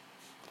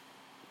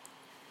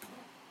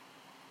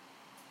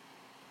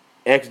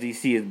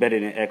 XDC is better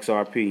than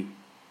XRP.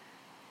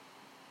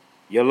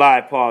 Your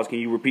live pause. Can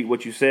you repeat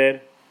what you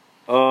said?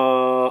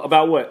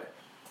 About what?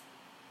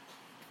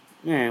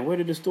 Man, where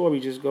did the story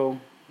just go?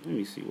 Let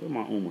me see. Where's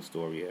my UMA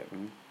story at,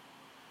 man?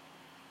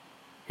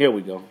 Here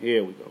we go.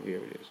 Here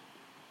it is.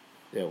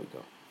 There we go.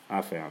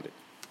 I found it.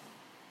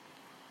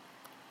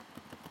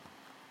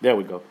 There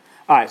we go.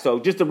 All right, so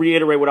just to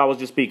reiterate what I was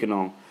just speaking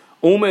on.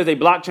 UMA is a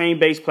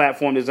blockchain-based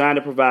platform designed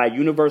to provide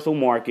universal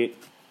market.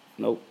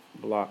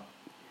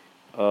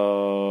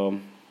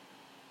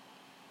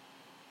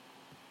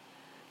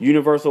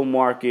 Universal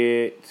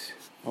market.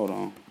 Hold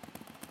on.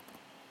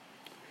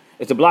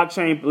 It's a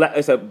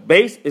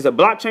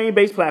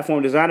blockchain-based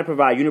platform designed to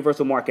provide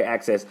universal market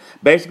access.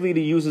 Basically,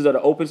 the users of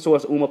the open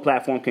source UMA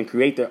platform can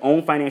create their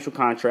own financial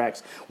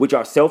contracts, which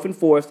are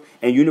self-enforced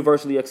and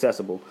universally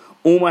accessible.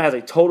 UMA has a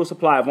total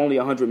supply of only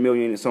 100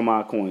 million and some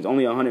odd coins,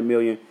 only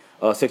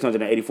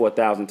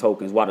 100,684,000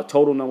 tokens, while the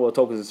total number of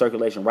tokens in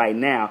circulation right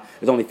now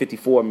is only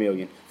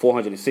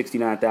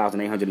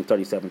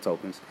 54,469,837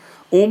 tokens.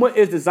 UMA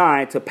is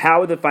designed to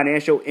power the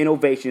financial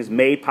innovations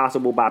made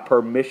possible by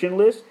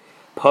permissionless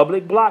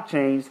public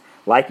blockchains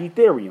like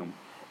Ethereum.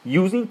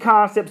 Using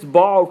concepts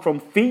borrowed from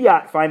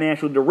fiat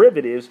financial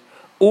derivatives,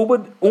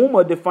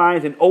 UMA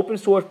defines an open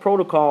source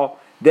protocol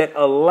that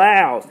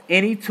allows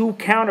any two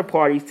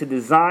counterparties to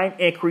design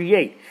and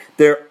create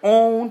their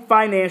own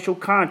financial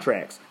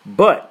contracts.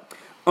 But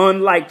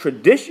unlike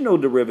traditional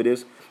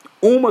derivatives,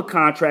 UMA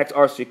contracts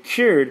are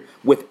secured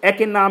with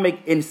economic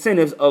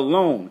incentives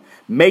alone,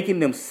 making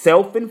them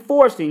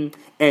self-enforcing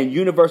and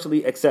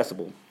universally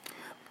accessible.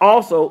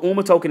 Also,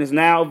 UMA token is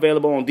now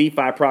available on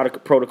DeFi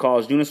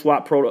protocols,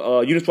 Uniswap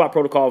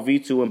Protocol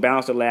V2 and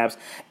Balancer Labs,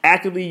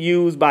 actively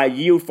used by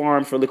yield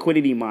farms for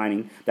liquidity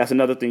mining. That's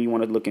another thing you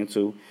want to look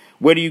into.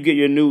 Where do you get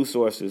your news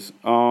sources?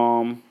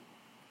 I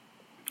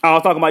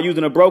was talking about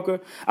using a broker.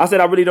 I said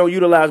I really don't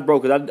utilize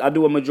brokers. I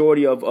do a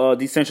majority of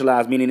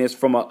decentralized, meaning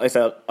it's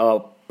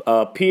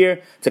a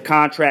peer to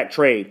contract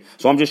trade.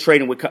 So I'm just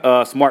trading with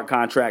smart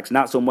contracts,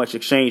 not so much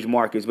exchange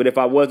markets. But if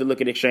I was to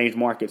look at exchange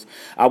markets,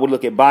 I would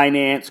look at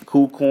Binance,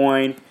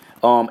 KuCoin,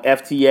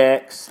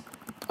 FTX,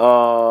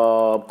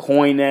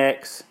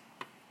 CoinEx,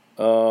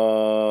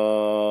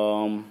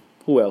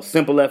 who else?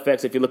 Simple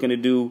FX if you're looking to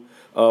do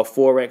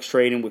Forex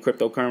trading with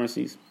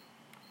cryptocurrencies.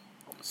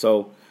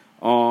 So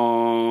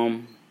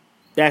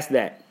that's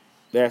that.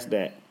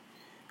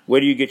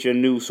 Where do you get your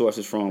news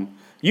sources from?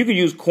 You can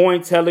use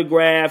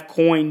Cointelegraph,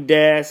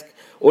 CoinDesk,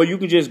 or you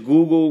can just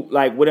Google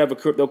like whatever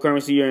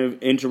cryptocurrency you're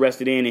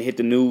interested in and hit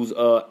the news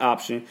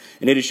option,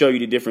 and it'll show you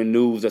the different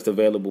news that's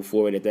available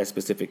for it at that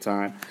specific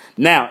time.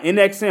 Now,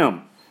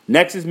 NXM,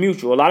 Nexus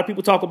Mutual. A lot of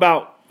people talk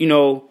about,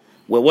 well,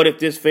 what if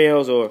this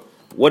fails or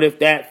what if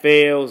that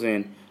fails?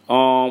 And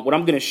what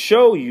I'm going to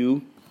show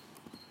you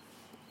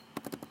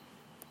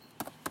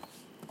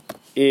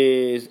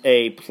is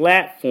a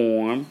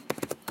platform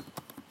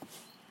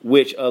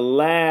which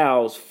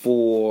allows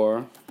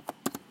for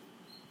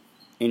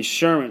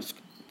insurance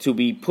to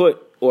be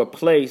put or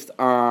placed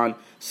on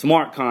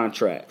smart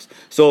contracts.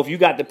 So if you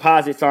got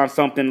deposits on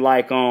something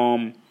like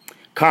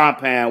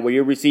Compound, where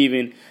you're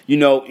receiving,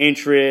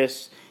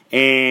 interest,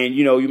 and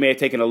you may have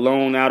taken a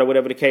loan out or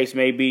whatever the case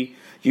may be,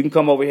 you can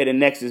come over here to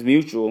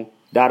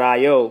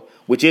NexusMutual.io,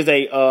 which is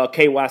a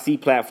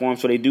KYC platform.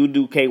 So they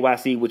do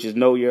KYC, which is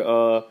know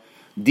your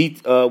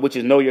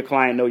know your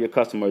client, know your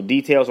customer.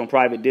 Details on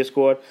private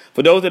Discord.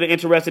 For those that are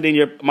interested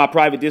in my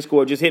private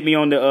Discord, just hit me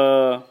on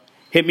the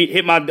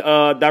hit my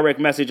direct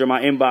message or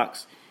my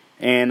inbox,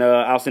 and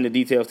I'll send the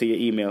details to your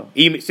email.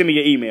 Send me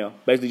your email.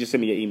 Basically, just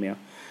send me your email.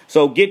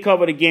 So get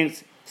covered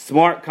against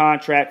smart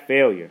contract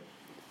failure,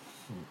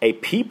 a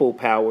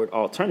people-powered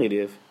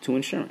alternative to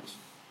insurance.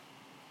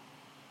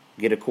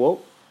 Get a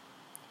quote.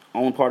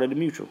 Own part of the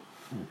mutual.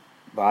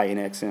 Buy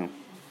NXM.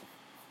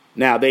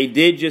 Now, they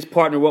did just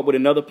partner up with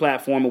another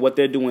platform, and what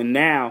they're doing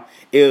now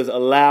is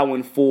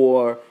allowing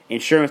for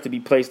insurance to be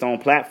placed on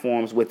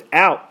platforms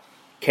without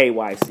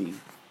KYC.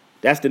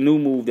 That's the new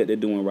move that they're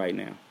doing right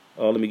now.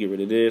 Let me get rid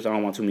of this. I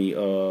don't want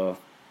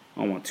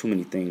too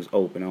many things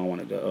open. I don't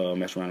want it to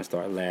mess around and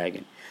start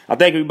lagging. I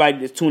thank everybody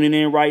that's tuning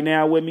in right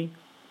now with me.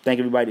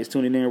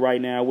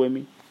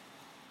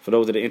 For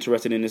those that are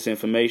interested in this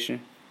information,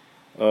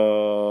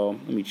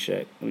 let me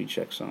check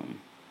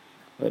something.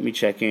 Let me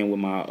check in with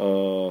my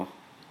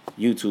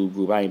YouTube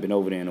group. I ain't been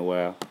over there in a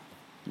while.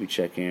 Let me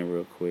check in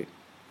real quick.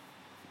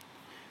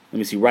 Let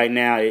me see. Right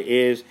now,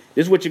 this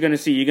is what you're going to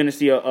see. You're going to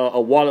see a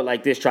wallet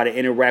like this try to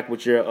interact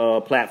with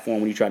your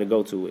platform when you try to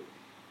go to it.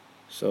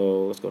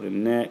 So let's go to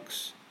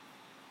next.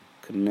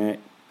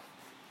 Connect.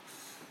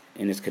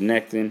 And it's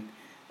connecting.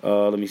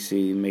 Let me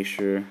see. Make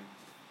sure.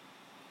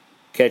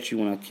 Catch you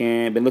when I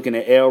can. Been looking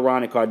at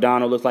Elrond and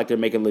Cardano. Looks like they're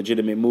making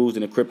legitimate moves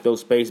in the crypto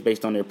space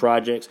based on their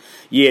projects.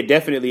 Yeah,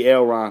 definitely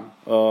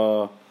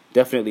Elrond.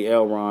 Definitely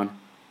Elrond.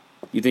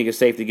 You think it's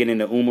safe to get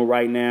into UMA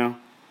right now?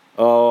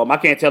 I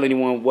can't tell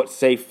anyone what's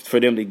safe for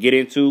them to get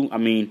into. I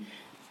mean,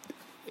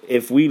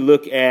 if we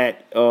look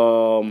at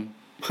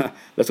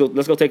let's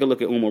go take a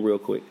look at UMA real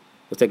quick.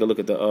 Let's take a look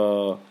at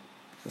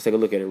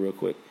it real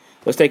quick.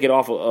 Let's take it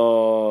off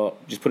of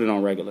just put it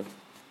on regular.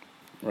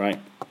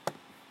 Right?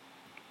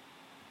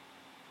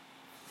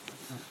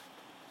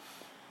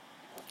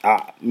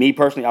 Me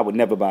personally, I would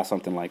never buy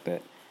something like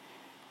that.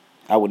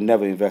 I would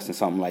never invest in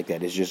something like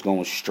that. It's just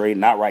going straight.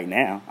 Not right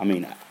now. I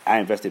mean, I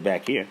invested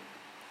back here,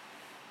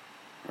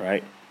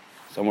 right?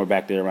 Somewhere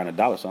back there around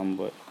 $1 something,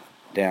 but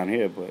down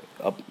here, but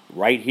up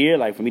right here,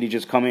 like for me to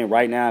just come in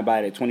right now and buy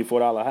it at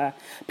 $24 high.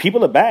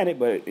 People are buying it,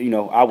 but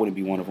I wouldn't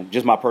be one of them.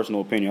 Just my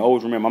personal opinion.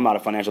 Always remember, I'm not a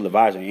financial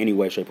advisor in any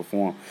way, shape, or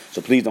form.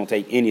 So please don't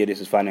take any of this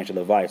as financial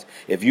advice.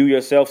 If you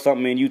yourself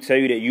something and you tell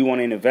you that you want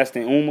to invest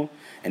in UMA,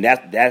 and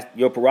that's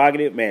your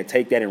prerogative, man,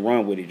 take that and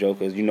run with it, Joe,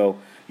 because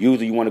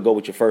usually you want to go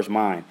with your first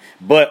mind.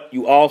 But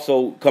you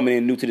also, coming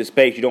in new to the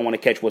space, you don't want to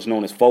catch what's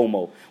known as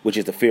FOMO, which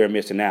is the fear of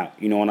missing out.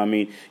 You know what I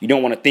mean? You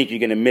don't want to think you're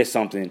going to miss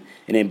something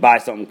and then buy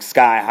something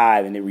sky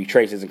high and it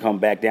retraces and come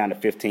back down to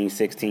 $15,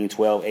 $16,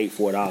 $12, $8,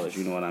 $4.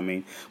 You know what I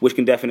mean? Which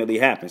can definitely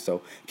happen.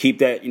 So keep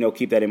that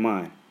in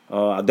mind.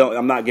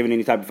 I'm not giving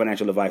any type of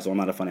financial advice, so I'm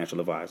not a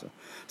financial advisor.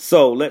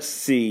 So let's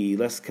see.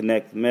 Let's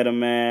connect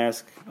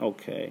MetaMask.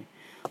 Okay.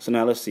 So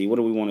now let's see. What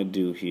do we want to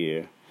do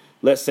here?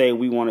 Let's say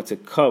we wanted to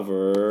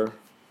cover...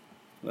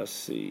 Let's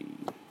see.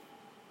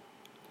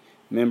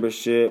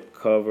 Membership,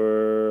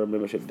 cover,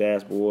 membership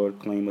dashboard,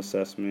 claim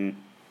assessment.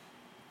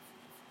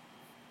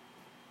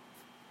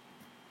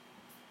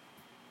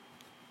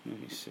 Let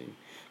me see.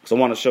 Because I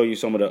want to show you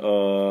some of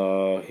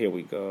the, here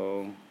we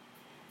go.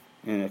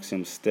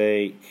 NXM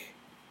stake.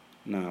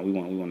 Nah, we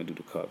want to do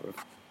the cover.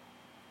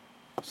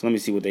 So let me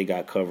see what they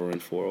got covering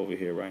for over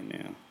here right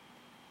now.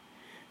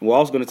 And we're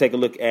also going to take a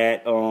look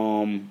at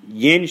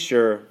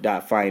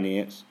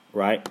Yensure.finance,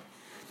 right?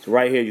 So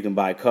right here you can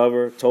buy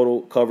cover.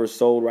 Total cover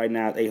sold right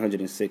now is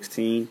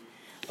 816.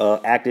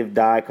 Active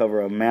DAI cover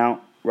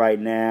amount right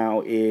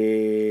now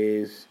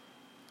is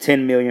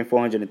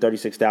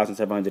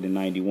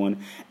 10,436,791.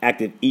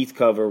 Active ETH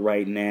cover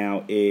right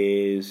now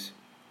is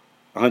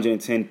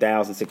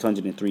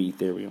 110,603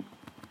 Ethereum.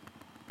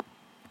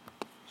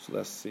 So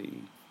let's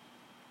see.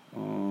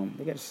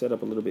 They got it set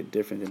up a little bit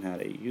different than how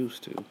they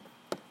used to.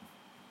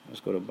 Let's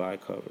go to buy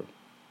cover.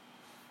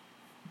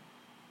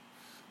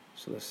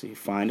 So let's see,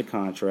 find a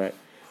contract.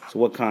 So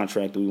what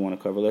contract do we want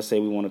to cover? Let's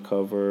say we want to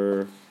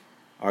cover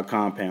our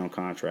compound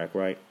contract,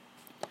 right?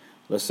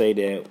 Let's say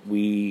that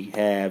we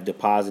have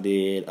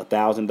deposited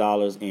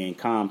 $1,000 in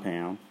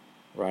compound,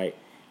 right?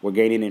 We're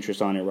gaining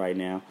interest on it right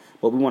now,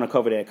 but we want to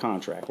cover that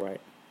contract, right?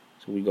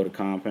 So we go to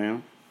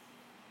compound.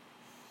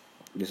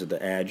 This is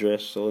the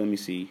address. So let me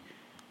see.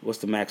 What's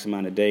the max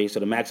amount of days? So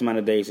the max amount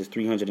of days is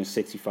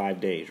 365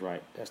 days,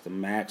 right? That's the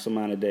max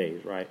amount of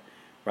days, right?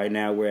 Right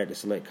now, we're at the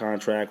select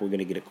contract. We're going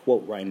to get a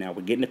quote right now.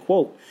 We're getting a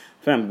quote.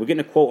 Family, we're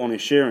getting a quote on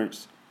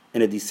insurance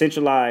in a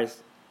decentralized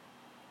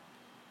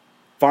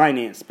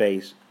finance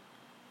space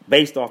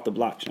based off the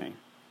blockchain,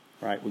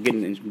 right? We're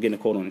getting a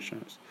quote on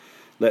insurance.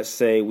 Let's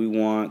say we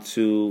want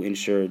to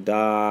insure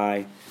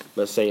DAI.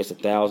 Let's say it's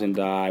 1,000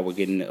 DAI. We're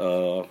getting,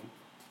 APY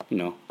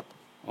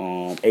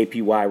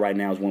right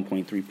now is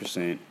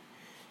 1.3%.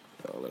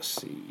 Let's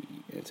see,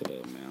 into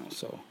the amount.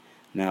 So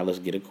now let's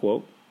get a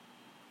quote.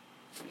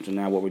 So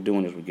now what we're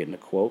doing is we're getting a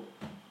quote.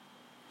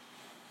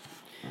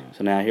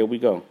 So now here we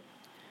go.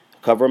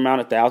 Cover amount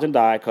 1,000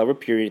 DAI, cover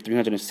period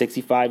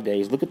 365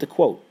 days. Look at the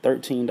quote,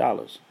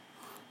 $13.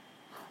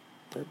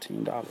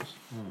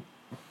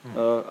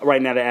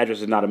 Right now the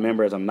address is not a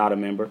member, as I'm not a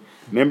member.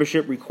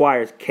 Membership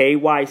requires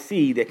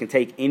KYC that can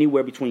take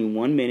anywhere between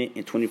 1 minute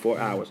and 24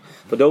 hours.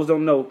 For those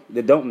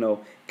that don't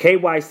know,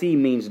 KYC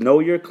means know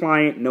your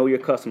client, know your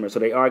customer. So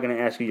they are going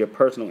to ask you your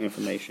personal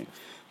information.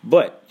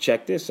 But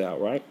check this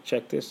out, right?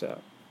 Check this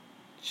out.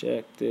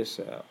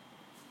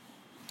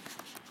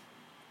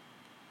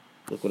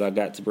 Look what I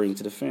got to bring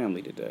to the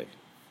family today.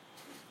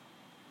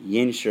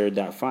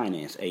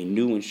 Yensure.finance, a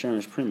new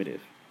insurance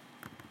primitive.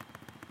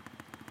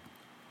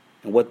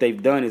 And what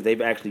they've done is they've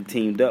actually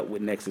teamed up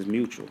with Nexus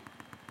Mutual.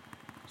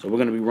 So we're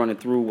going to be running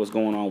through what's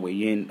going on with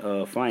Yen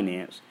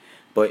Finance.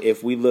 But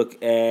if we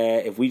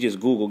just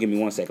Google, give me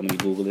 1 second, let me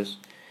Google this.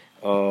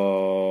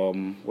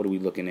 What are we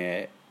looking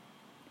at?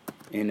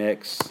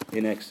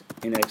 NXM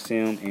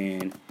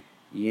and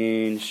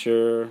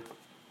Yensure.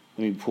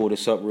 Let me pull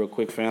this up real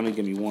quick, family.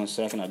 Give me 1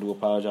 second. I do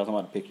apologize. I'm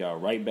about to pick y'all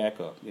right back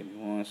up. Give me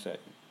 1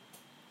 second.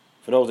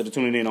 For those that are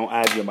tuning in on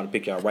IG, I'm about to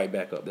pick y'all right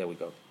back up. There we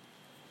go.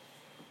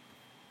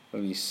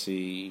 Let me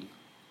see.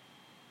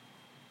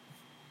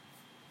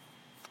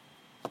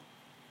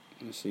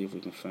 Let's see if we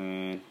can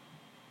find.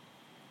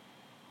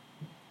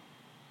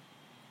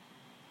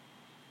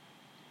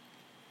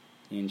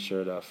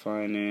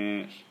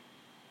 Yensure.finance.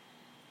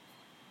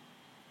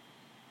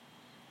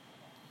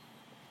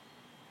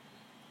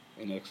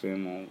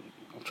 NXM.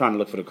 I'm trying to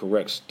look for the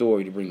correct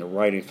story to bring the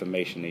right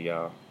information to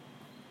y'all.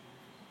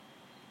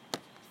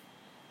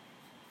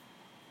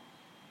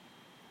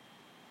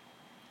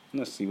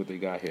 Let's see what they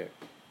got here.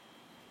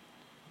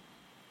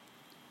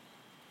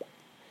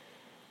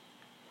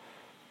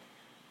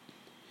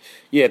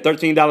 Yeah,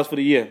 $13 for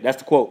the year. That's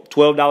the quote.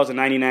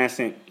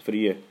 $12.99 for the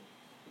year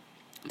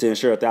to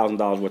insure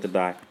 $1,000 worth of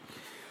DAI.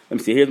 Let me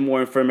see. Here's more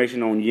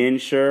information on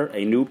Yensure,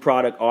 a new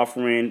product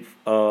offering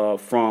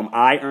from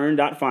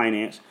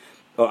iEarn.finance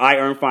or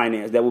iEarn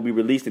Finance that will be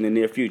released in the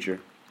near future.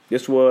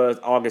 This was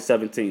August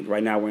 17th.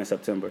 Right now we're in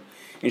September.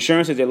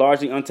 Insurance is a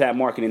largely untapped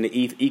market in the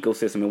ETH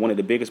ecosystem and one of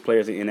the biggest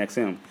players in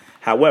NXM.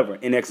 However,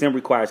 NXM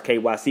requires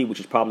KYC,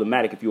 which is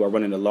problematic if you are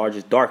running the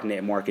largest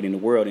darknet market in the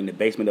world in the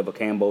basement of a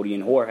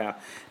Cambodian whorehouse.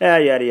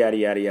 Yada, yada,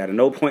 yada, yada.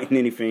 No pointing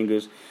any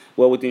fingers.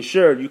 Well, with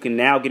Insured, you can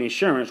now get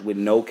insurance with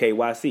no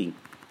KYC.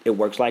 It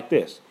works like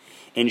this.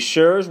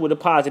 Insurers will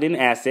deposit an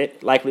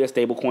asset, likely a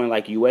stable coin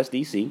like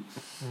USDC,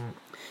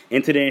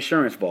 into the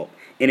insurance vault.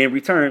 And in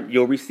return,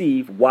 you'll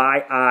receive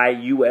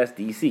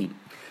YIUSDC.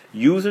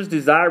 Users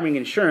desiring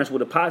insurance will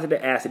deposit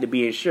the asset to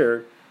be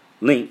insured,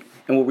 link,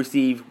 and will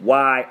receive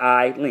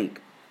YI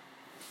link.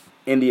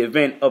 In the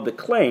event of the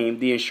claim,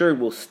 the insured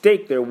will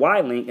stake their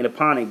Y link, and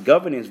upon a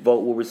governance vote,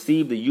 will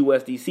receive the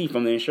USDC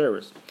from the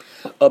insurers.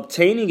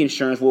 Obtaining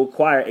insurance will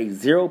require a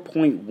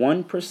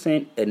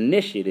 0.1%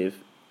 initiation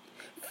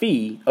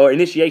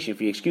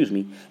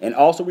fee, and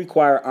also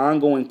require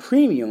ongoing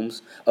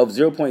premiums of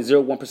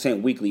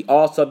 0.01% weekly,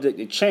 all subject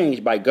to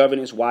change by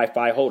governance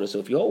Wi-Fi holders. So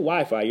if you hold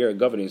Wi-Fi, you're a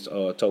governance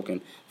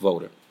token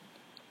voter,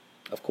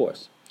 of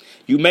course.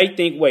 You may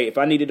think, wait, if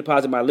I need to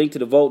deposit my link to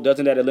the vault,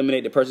 doesn't that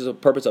eliminate the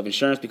purpose of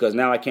insurance because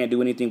now I can't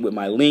do anything with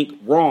my link?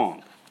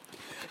 Wrong.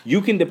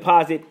 You can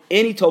deposit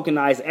any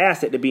tokenized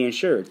asset to be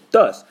insured.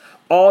 Thus,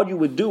 all you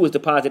would do is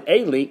deposit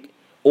a link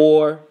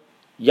or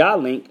your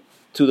link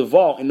to the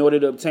vault in order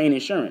to obtain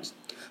insurance.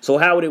 So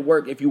how would it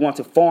work if you want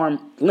to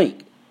farm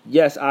link?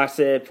 Yes, I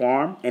said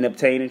farm and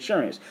obtain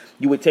insurance.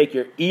 You would take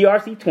your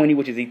ERC20,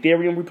 which is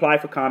Ethereum reply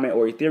for comment,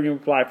 or Ethereum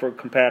reply for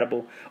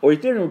compatible, or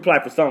Ethereum reply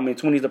for something, and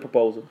 20 is the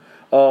proposal.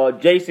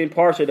 JSON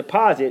parser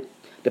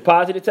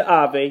deposit it to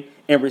Aave,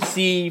 and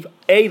receive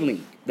a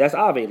link. That's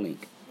Aave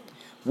link,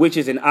 which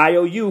is an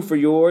IOU for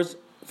your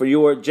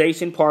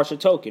JSON parser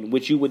token,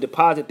 which you would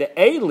deposit the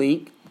A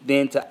link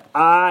then to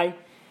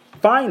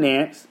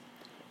iFinance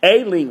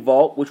a link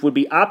vault, which would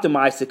be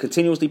optimized to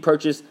continuously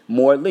purchase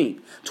more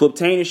link. To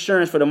obtain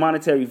insurance for the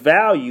monetary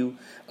value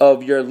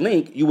of your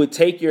link, you would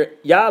take your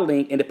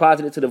link and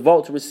deposit it to the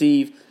vault to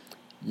receive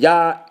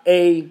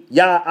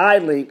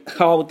I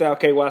link, all without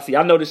KYC.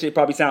 I know this shit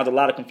probably sounds a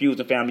lot of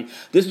confusion, family.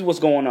 This is what's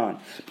going on.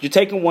 You're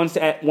taking one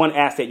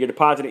asset, you're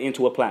depositing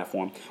into a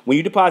platform. When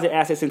you deposit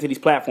assets into these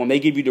platforms, they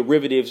give you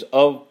derivatives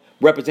of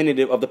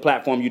representative of the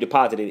platform you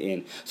deposited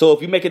in. So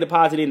if you make a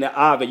deposit in the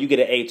Aave, you get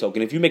an A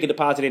token. If you make a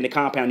deposit in the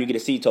Compound, you get a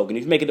C token.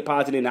 If you make a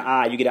deposit in the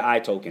I, you get an I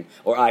token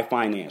or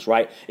iFinance,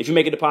 right? If you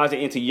make a deposit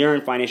into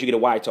Yearn Finance, you get a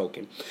Y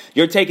token.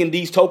 You're taking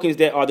these tokens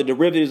that are the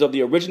derivatives of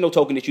the original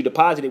token that you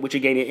deposited, which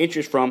you're gaining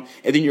interest from,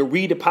 and then you're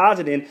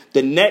redepositing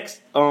the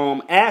next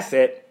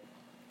asset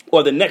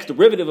or the next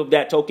derivative of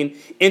that token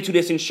into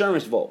this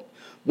insurance vault.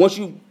 Once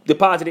you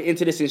deposit it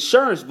into this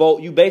insurance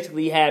vault, you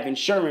basically have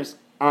insurance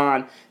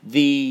on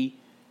the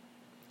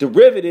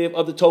derivative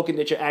of the token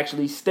that you're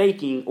actually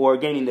staking or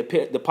gaining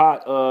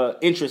the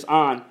interest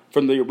on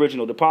from the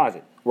original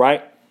deposit,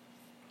 right?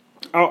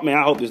 Oh man,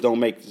 I hope this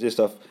don't make this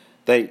stuff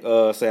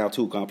sound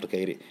too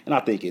complicated, and I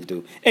think it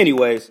do.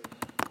 Anyways,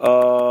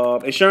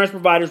 insurance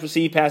providers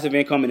receive passive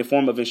income in the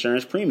form of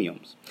insurance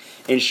premiums.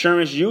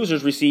 Insurance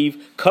users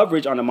receive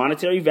coverage on the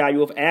monetary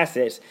value of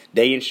assets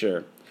they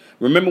insure.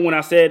 Remember when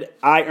I said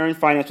Yearn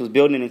Finance was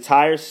building an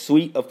entire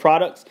suite of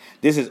products?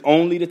 This is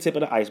only the tip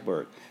of the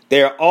iceberg.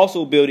 They are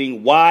also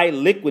building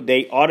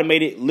YLiquidate,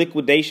 automated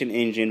liquidation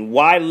engine,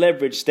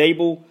 YLeverage,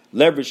 stable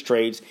leverage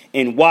trades,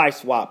 and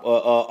YSwap,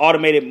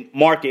 automated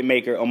market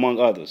maker, among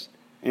others.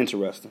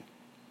 Interesting.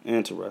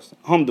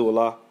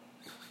 Alhamdulillah.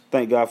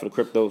 Thank God for the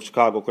crypto,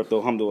 Chicago crypto.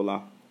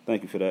 Alhamdulillah.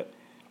 Thank you for that.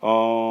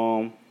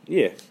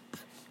 Yeah.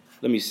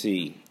 Let me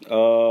see.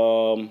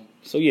 So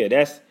yeah,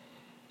 that's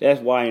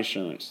Y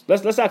Insurance.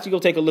 Let's actually go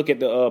take a look at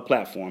the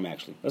platform.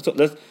 Actually,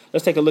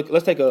 let's take a look.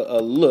 Let's take a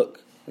look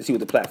and see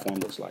what the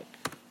platform looks like.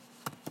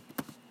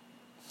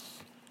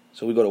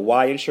 So we go to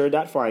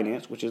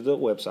yinsure.finance, which is the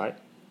website.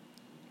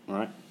 All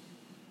right.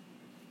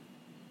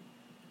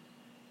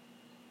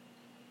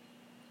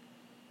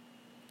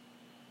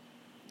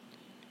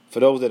 For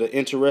those that are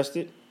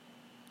interested,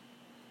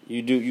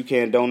 you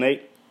can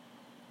donate.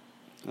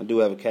 I do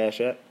have a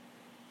Cash App.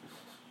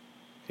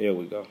 Here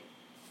we go.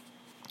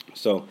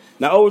 So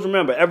now always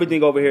remember,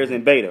 everything over here is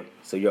in beta.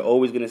 So you're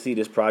always going to see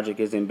this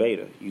project is in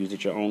beta. Use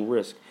at your own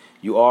risk.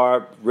 You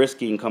are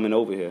risking coming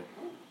over here.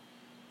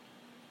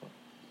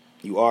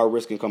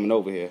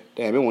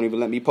 Damn, it won't even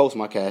let me post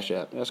my Cash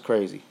App. That's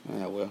crazy.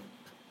 Yeah, well.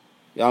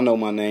 Y'all know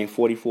my name,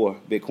 44,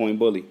 Bitcoin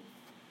Bully.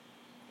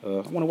 I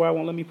wonder why it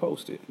won't let me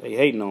post it. They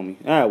hating on me.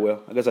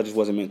 Well, I guess I just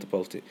wasn't meant to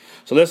post it.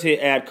 So let's hit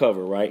add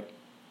cover, right?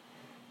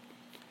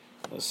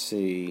 Let's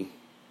see.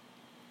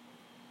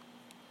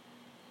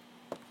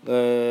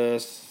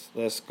 Let's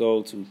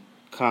go to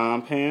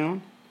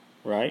Compound,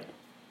 right?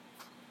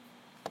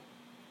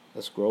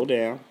 Let's scroll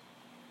down.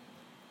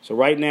 So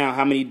right now,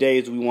 how many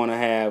days do we want to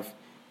have?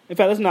 In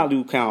fact, let's not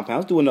do Compound.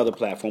 Let's do another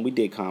platform. We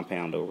did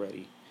Compound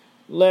already.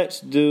 Let's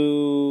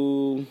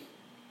do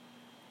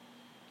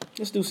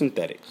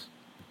synthetics.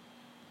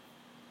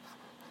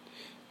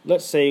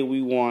 Let's say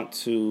we want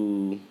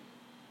to,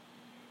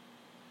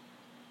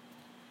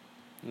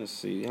 let's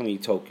see, how many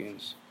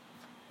tokens?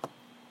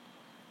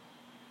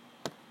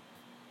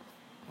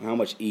 How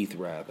much ETH,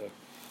 rather?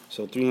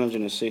 So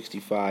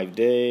 365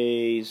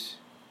 days.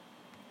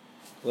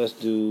 Let's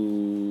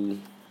do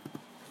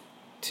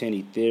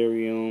 10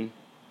 Ethereum.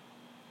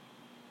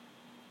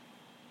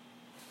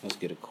 Let's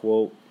get a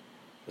quote.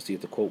 Let's see if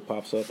the quote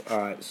pops up. All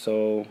right,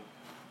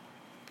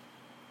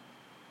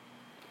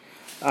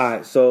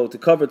 so to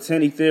cover 10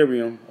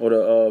 Ethereum, or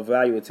the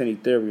value of 10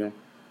 Ethereum,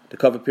 the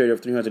cover period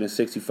of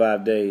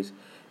 365 days,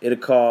 it'll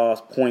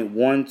cost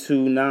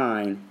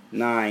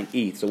 0.1299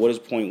 ETH. So what is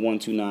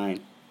 0.1299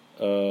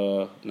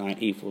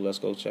 ETH? Well, let's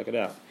go check it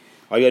out.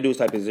 All you gotta do is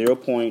type in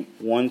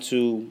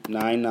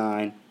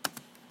 0.1299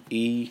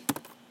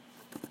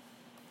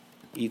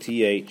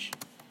 ETH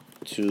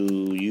to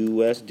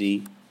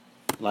USD,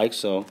 like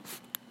so.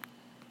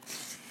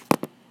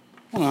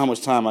 I don't know how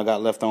much time I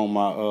got left on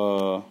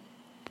my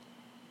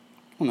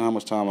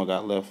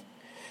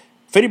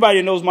If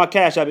anybody knows my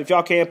Cash App, if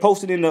y'all can,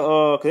 post it in the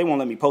because they won't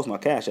let me post my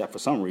Cash App for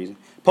some reason.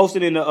 Post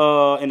it in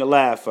the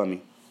lab for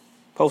me.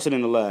 Post it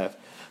in the lab.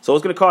 So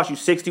it's going to cost you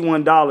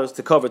 $61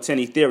 to cover 10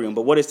 Ethereum.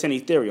 But what is 10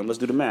 Ethereum? Let's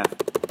do the math.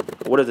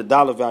 What is the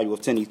dollar value of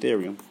 10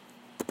 Ethereum?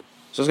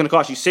 So it's going to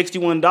cost you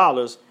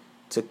 $61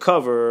 to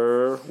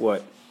cover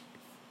what?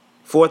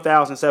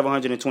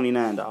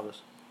 $4,729.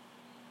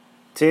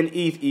 10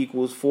 ETH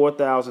equals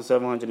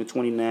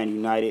 4,729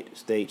 United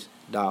States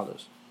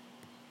dollars.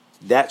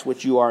 That's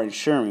what you are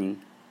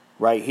insuring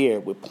right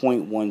here with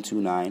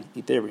 0.129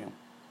 Ethereum.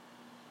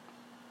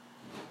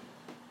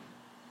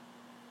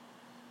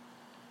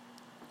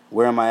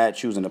 Where am I at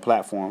choosing the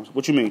platforms?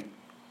 What you mean?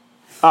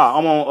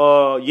 I'm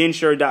on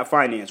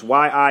yinsure.finance.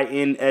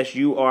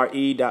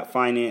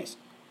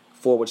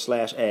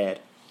 yinsure.finance/ad.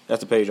 That's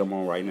the page I'm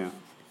on right now.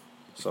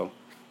 So,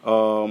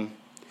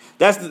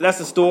 that's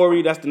the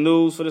story. That's the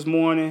news for this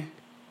morning.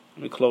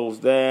 Let me close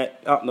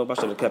that. Oh, nope, I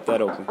should have kept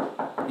that open.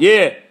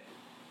 Yeah.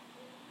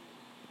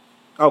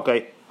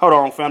 Okay. Hold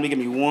on, family. Give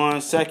me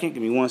 1 second.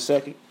 Give me 1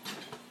 second.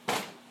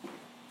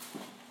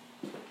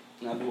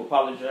 And I do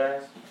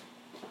apologize.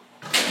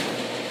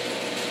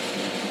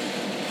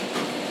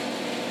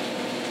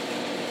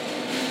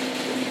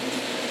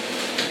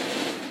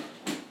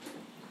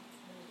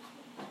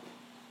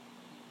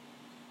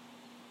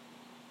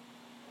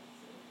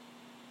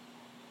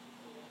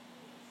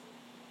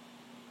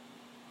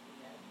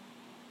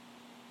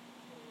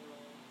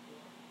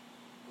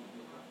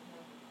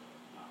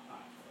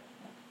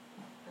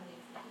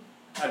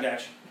 I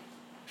got you.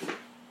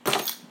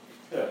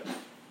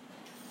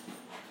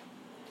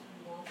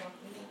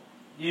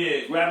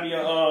 Yeah, grab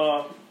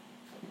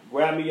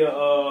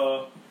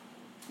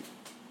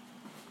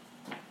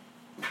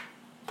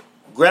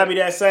me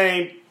that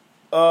same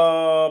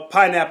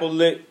pineapple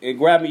lick and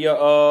grab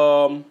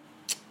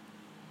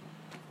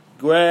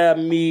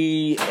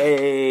me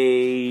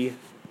a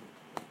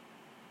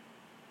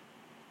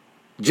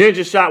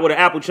ginger shot with an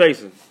apple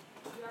chaser.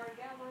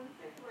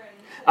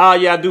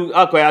 Yeah, I do.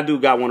 Okay, I do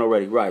got one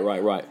already. Right.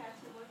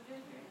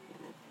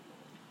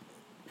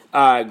 All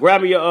right,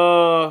 grab me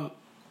a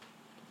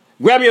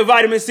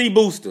vitamin C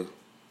booster.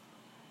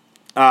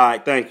 All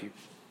right, thank you.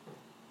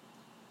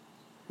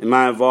 Am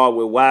I involved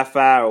with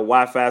Wi-Fi or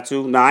Wi-Fi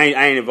 2? No, I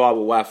ain't involved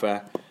with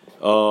Wi-Fi.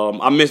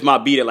 I missed my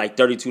beat at like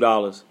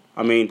 $32.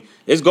 I mean,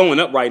 it's going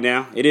up right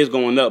now. It is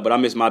going up, but I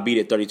missed my beat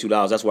at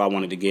 $32. That's why I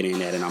wanted to get in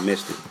that, and I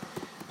missed it.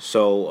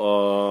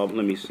 So,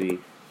 let me see.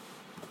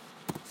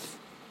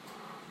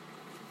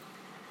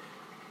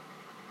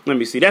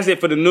 That's it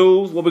for the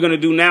news. What we're going to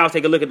do now is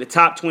take a look at the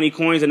top 20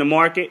 coins in the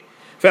market.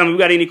 Family, we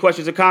got any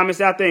questions or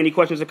comments out there? Any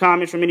questions or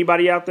comments from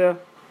anybody out there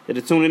that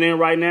are tuning in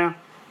right now?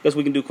 Guess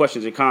we can do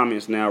questions and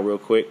comments now real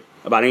quick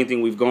about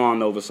anything we've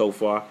gone over so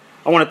far.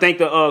 I want to thank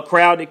the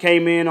crowd that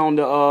came in on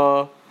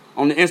the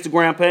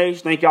Instagram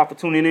page. Thank y'all for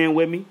tuning in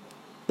with me.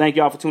 I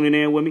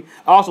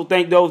also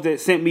thank those that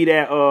sent me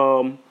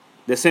the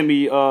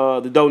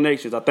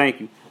donations. I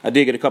thank you. I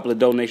did get a couple of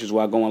donations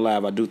while going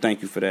live. I do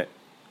thank you for that.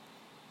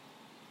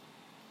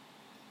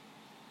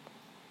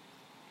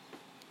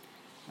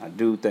 I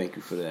do thank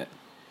you for that.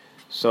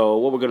 So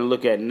what we're going to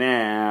look at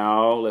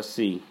now, let's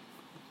see.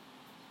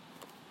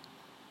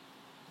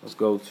 Let's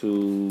go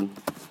to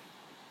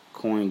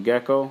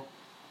CoinGecko.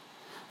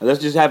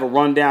 Let's just have a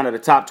rundown of the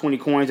top 20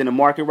 coins in the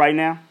market right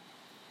now.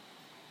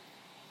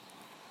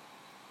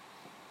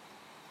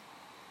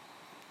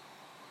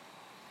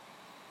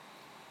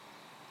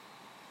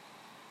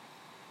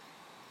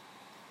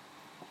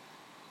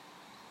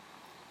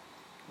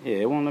 Yeah,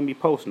 it won't let me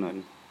post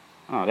nothing.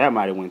 Oh, that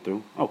might have went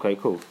through. Okay,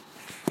 cool.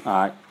 All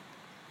right,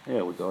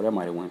 there we go. That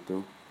might have went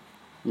through.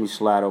 Let me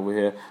slide over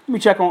here. Let me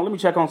check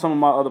on some of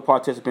my other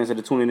participants that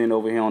are tuning in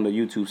over here on the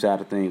YouTube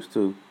side of things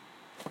too.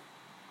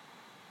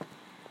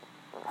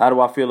 How do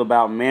I feel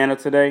about Mana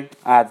today?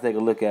 I have to take a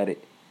look at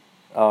it.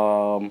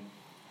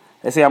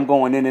 They say I'm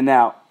going in and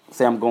out.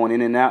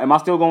 Am I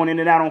still going in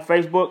and out on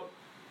Facebook?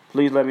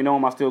 Please let me know.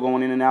 Am I still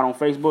going in and out on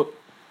Facebook?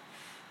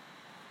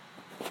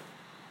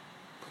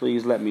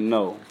 Please let me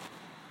know.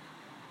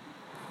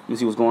 Let me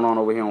see what's going on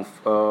over here on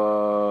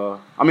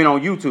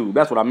YouTube.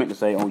 That's what I meant to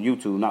say, on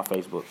YouTube, not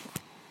Facebook.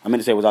 I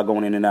meant to say was I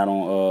going in and out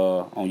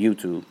on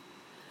YouTube.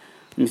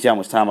 Let me see how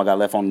much time I got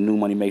left on the New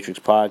Money Matrix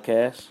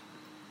podcast.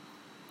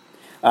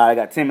 I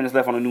got 10 minutes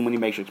left on the New Money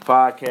Matrix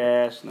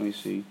podcast. Let me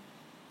see.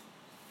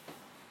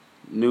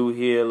 New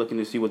here, looking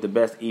to see what the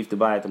best ETH to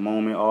buy at the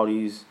moment. All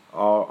these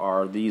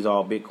are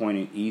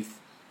Bitcoin and ETH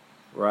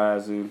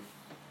rising.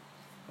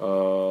 I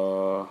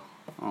don't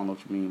know what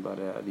you mean by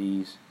that.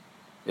 These.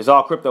 It's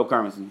all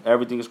cryptocurrency.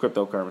 Everything is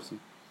cryptocurrency.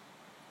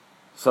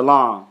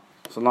 Salam.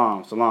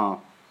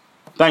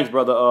 Thanks,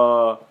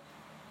 brother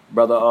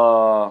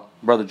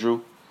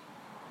Drew.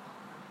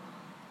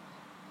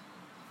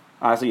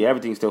 Alright, so yeah,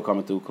 everything's still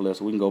coming through,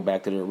 Calissa. We can go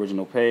back to the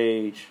original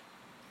page.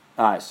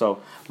 Alright,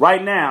 so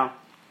right now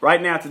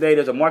today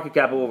there's a market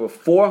cap of over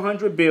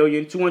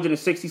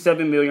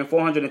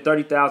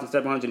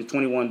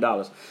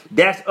 $400,267,430,721.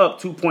 That's up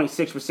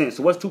 2.6%.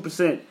 So what's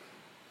 2%?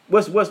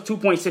 What's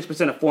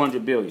 2.6% of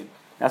 400 billion?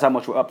 That's how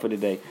much we're up for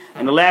today.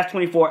 In the last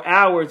 24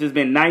 hours, there's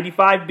been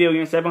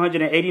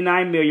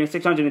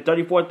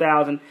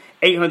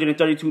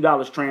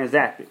 $95,789,634,832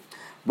 transacted.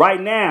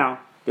 Right now,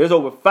 there's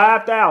over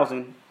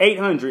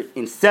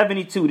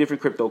 5,872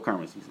 different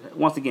cryptocurrencies.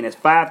 Once again, that's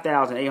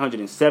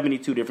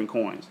 5,872 different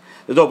coins.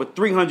 There's over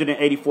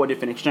 384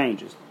 different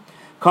exchanges.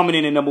 Coming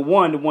in at number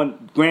one, the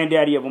one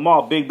granddaddy of them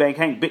all, Big Bang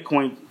Hank,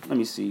 Bitcoin. Let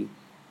me see.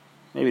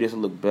 Maybe this will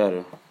look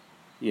better.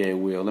 Yeah, it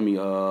will. Let me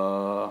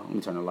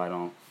turn the light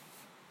on.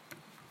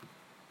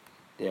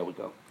 There we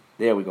go.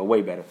 There we go.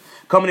 Way better.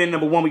 Coming in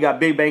number one, we got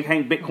Big Bang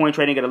Hank, Bitcoin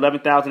trading at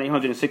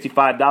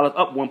 $11,865,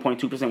 up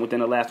 1.2% within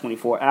the last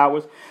 24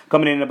 hours.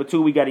 Coming in number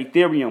two, we got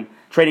Ethereum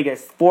trading at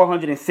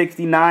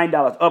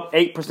 $469, up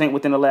 8%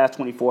 within the last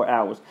 24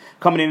 hours.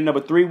 Coming in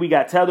number three, we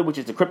got Tether, which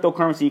is the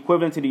cryptocurrency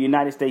equivalent to the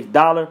United States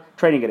dollar,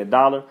 trading at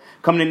 $1.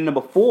 Coming in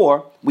number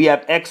four, we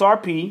have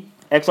XRP.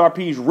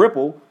 XRP's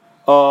Ripple.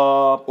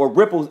 Or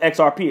Ripple's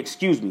XRP,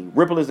 excuse me.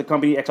 Ripple is the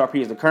company,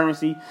 XRP is the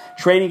currency.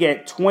 Trading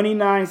at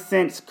 29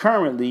 cents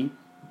currently,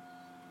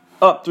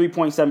 up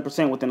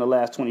 3.7% within the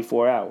last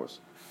 24 hours.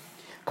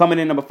 Coming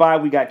in number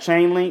five, we got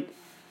Chainlink,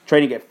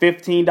 trading at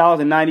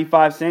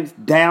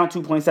 $15.95, down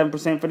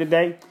 2.7% for the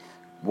day.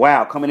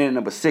 Wow, coming in at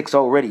number six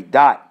already,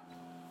 DOT.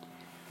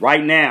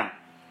 Right now,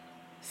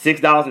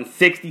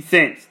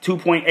 $6.60,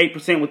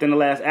 2.8% within the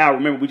last hour.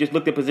 Remember, we just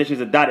looked at positions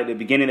of DOT at the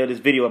beginning of this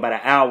video about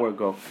an hour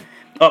ago.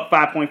 Up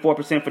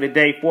 5.4% for the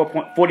day,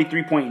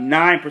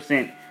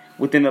 43.9%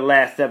 within the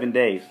last 7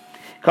 days.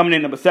 Coming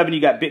in number seven,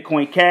 you got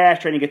Bitcoin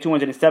Cash, trading at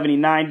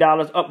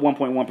 $279, up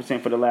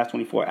 1.1% for the last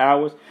 24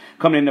 hours.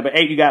 Coming in number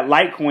eight, you got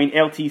Litecoin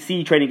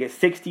LTC, trading at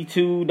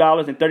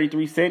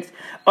 $62.33,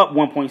 up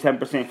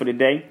 1.7% for the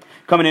day.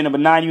 Coming in number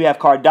nine, you have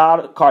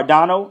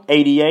Cardano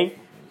ADA,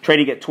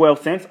 trading at 12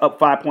 cents, up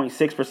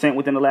 5.6%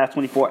 within the last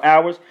 24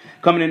 hours.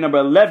 Coming in number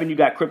 11, you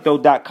got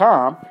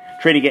Crypto.com,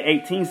 trading at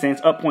 18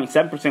 cents, up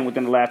 0.7%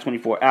 within the last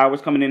 24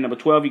 hours. Coming in number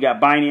 12, you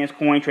got Binance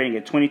Coin, trading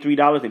at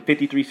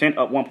 $23.53,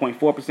 up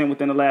 1.4%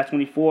 within the last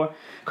 24.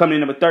 Coming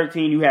in number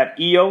 13, you have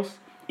EOS.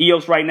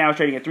 EOS right now is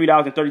trading at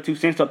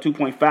 $3.32, up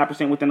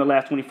 2.5% within the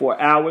last 24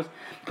 hours.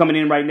 Coming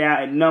in right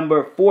now at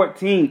number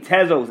 14,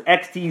 Tezos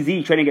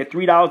XTZ, trading at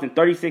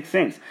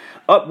 $3.36,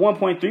 up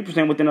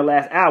 1.3% within the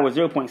last hour,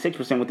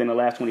 0.6% within the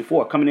last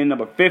 24. Coming in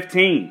number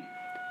 15,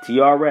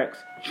 TRX,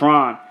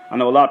 Tron. I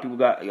know a lot of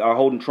people are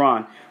holding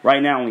Tron.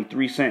 Right now, only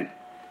 3 cents.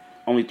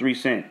 Only 3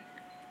 cents.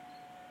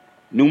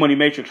 New Money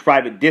Matrix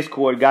Private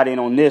Discord got in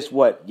on this,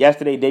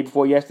 yesterday, day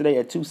before yesterday,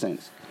 at 2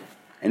 cents.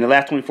 In the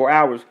last 24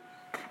 hours,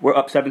 we're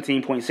up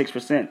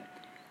 17.6%.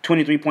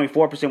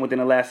 23.4% within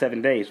the last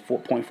 7 days.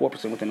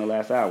 4.4% within the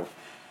last hour.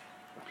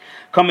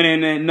 Coming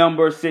in at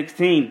number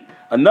 16,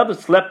 another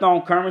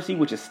slept-on currency,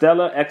 which is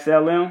Stellar,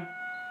 XLM,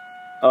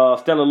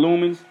 Stellar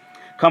Lumens,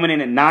 coming in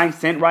at 9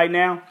 cents right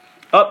now.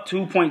 Up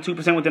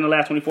 2.2% within the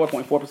last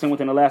 24.4%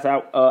 within the last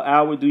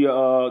hour. Do your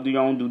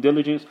own due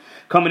diligence.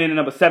 Coming in at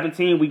number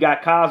 17, we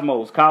got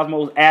Cosmos.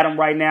 Cosmos Atom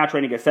right now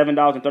trading at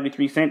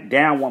 $7.33,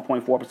 down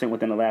 1.4%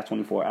 within the last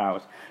 24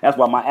 hours. That's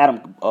why my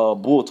Atom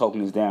Bull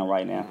token is down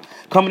right now.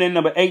 Coming in at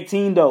number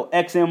 18 though,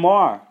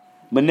 XMR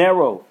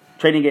Monero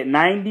trading at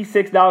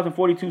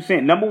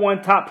 $96.42. Number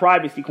one top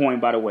privacy coin,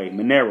 by the way.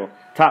 Monero,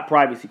 top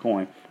privacy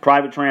coin.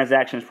 Private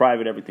transactions,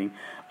 private everything.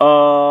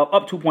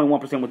 Up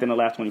 2.1% within the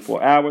last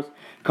 24 hours.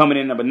 Coming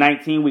in number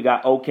 19, we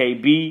got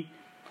OKB,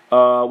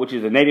 which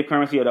is a native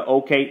currency of the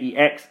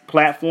OKEX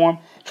platform,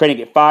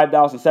 trading at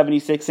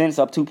 $5.76,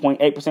 up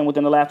 2.8%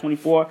 within the last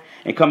 24.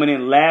 And coming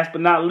in last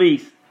but not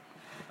least,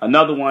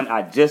 another one.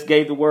 I just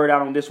gave the word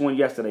out on this one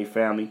yesterday,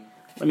 family.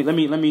 Let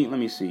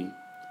me see.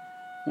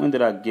 When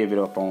did I give it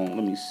up on?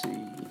 Let me see.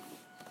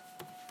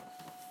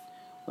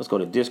 Let's go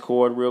to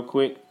Discord real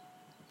quick.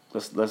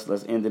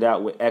 Let's end it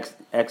out with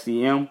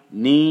XEM,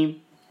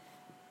 NEEM,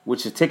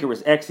 which the ticker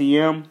is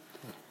XEM,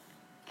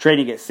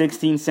 trading at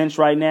 16 cents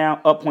right now,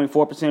 up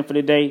 0.4% for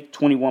the day,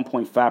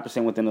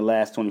 21.5% within the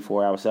last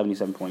 24 hours,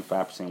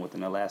 77.5%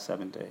 within the last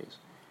 7 days.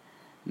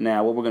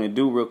 Now, what we're going to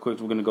do real quick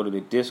is we're going to go to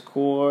the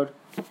Discord,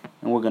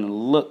 and we're going to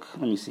look.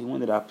 Let me see. When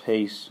did I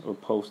paste or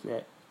post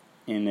that?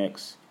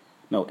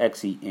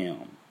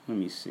 XEM. Let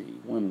me see.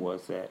 When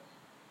was that?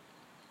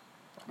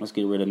 Let's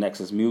get rid of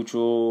Nexus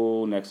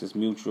Mutual,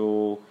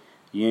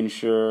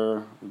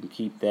 Yinsure. We can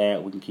keep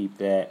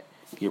that.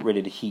 Get rid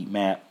of the heat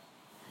map.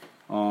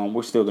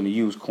 We're still going to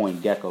use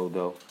CoinGecko,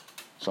 though.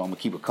 So I'm going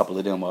to keep a couple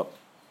of them up.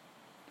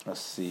 Let's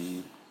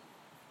see.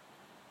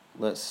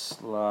 Let's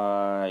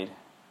slide.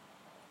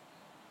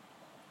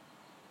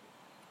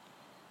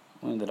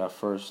 When did I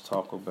first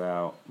talk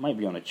about? Might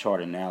be on the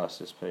chart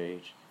analysis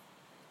page.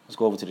 Let's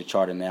go over to the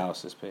chart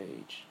analysis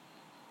page.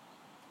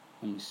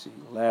 Let me see.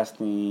 Last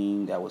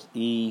thing, that was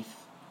ETH.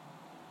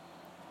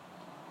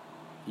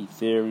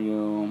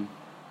 Ethereum.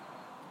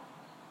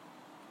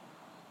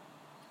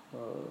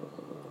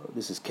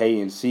 This is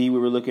KNC we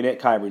were looking at.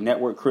 Kyber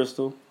Network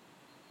Crystal.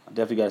 I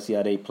definitely got to see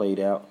how they played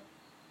out.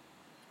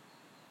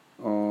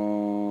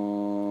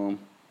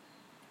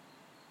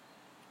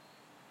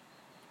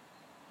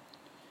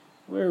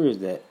 Where is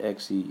that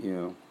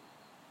XEM?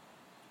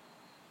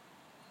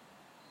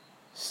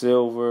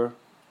 Silver.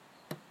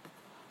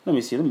 Let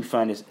me see. Let me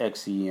find this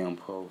XEM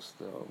post,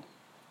 though.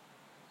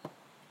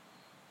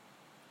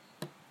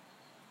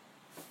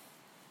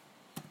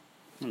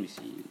 Let me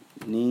see.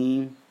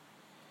 Neem.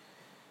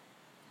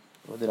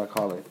 What did I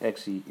call it?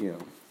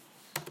 XEM.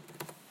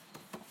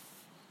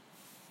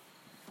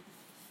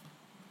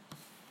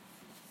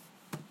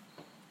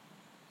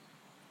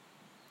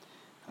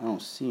 I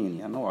don't see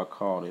any. I know I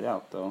called it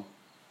out though.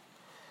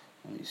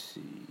 Let me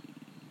see.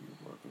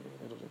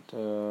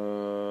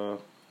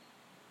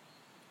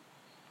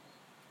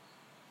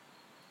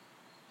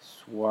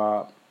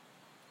 Swap.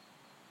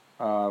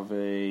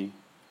 Ave.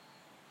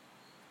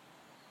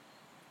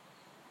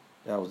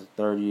 That was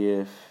the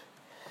 30th.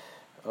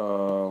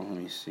 Let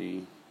me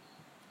see.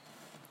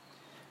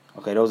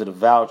 Okay, those are the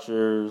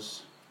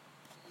vouchers.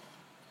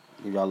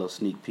 Give y'all a little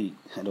sneak peek.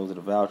 Those are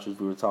the vouchers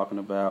we were talking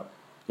about.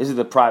 This is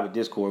the private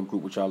Discord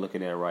group which y'all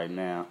looking at right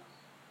now.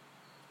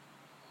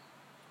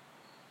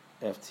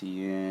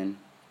 FTN.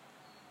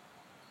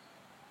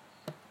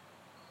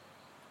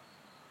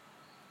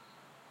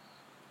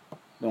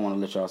 Don't want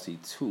to let y'all see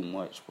too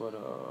much, but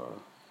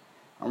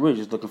I'm really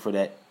just looking for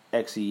that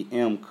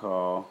XEM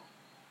call.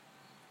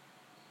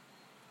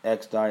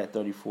 XDI at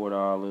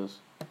 $34.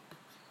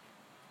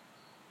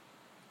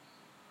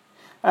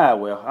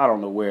 Well, I don't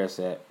know where it's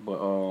at, but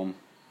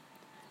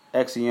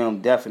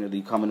XEM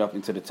definitely coming up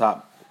into the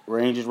top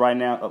ranges right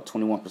now, up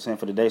 21%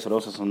 for the day. So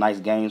those are some nice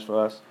gains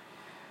for us.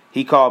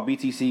 He called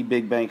BTC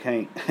Big Bank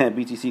Hank.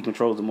 BTC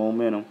controls the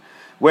momentum.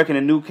 Where can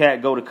a new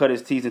cat go to cut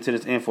his teeth into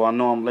this info? I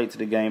know I'm late to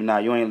the game. Nah,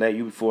 you ain't late.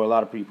 You before a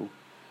lot of people.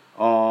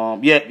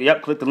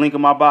 Yep. Click the link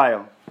in my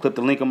bio. Click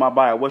the link in my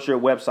bio. What's your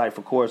website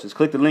for courses?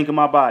 Click the link in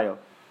my bio.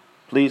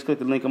 Please click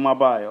the link in my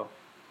bio.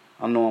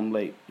 I know I'm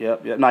late.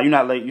 Yep. No, you're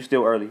not late. You're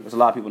still early. There's a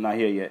lot of people not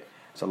here yet.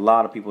 There's a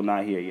lot of people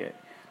not here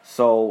yet.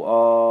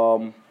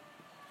 So,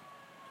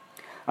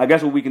 I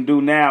guess what we can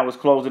do now is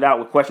close it out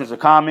with questions or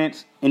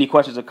comments. Any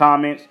questions or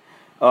comments?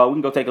 We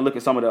can go take a look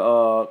at some of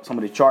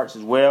the charts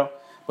as well.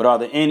 But are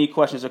there any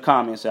questions or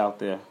comments out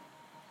there?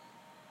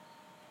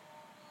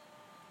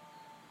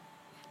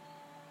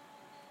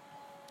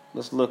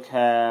 Let's look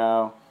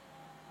how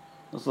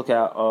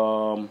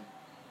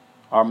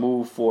our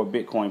move for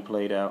Bitcoin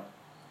played out.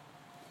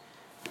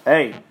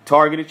 Hey,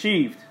 target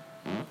achieved.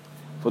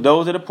 For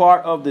those that are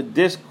part of the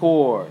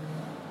Discord,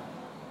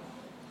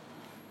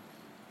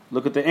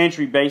 look at the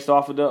entry based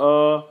off of the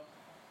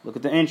look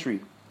at the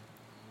entry.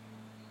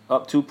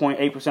 Up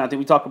 2.8%. I think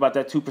we talked about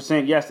that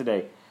 2%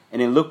 yesterday.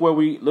 And then look where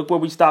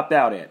we stopped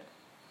out at.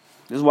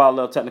 This is why I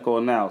love technical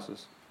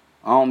analysis.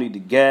 I don't need to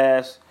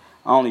gas.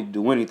 I don't need to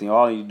do anything.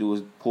 All I need to do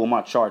is pull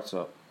my charts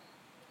up.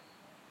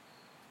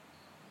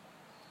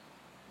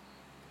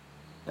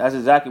 That's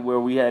exactly where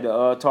we had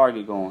the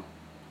target going.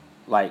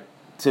 Like,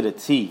 to the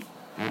T.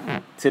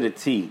 To the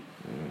T.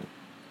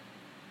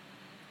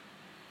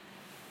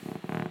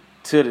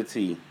 To the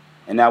T.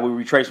 And now we're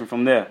retracing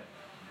from there.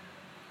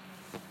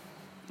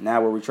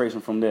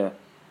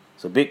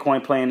 So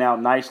Bitcoin playing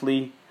out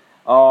nicely.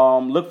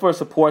 Look for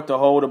support to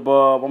hold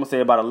above, I'm going to say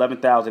about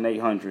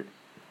 11,800.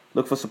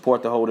 Look for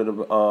support to hold it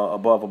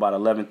above about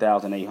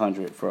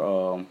 11,800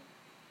 for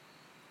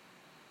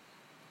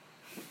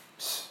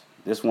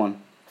this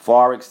one.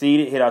 Far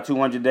exceeded, hit our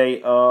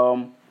 200-day,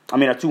 our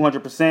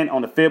 200%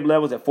 on the fib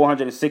levels at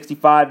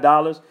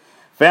 $465.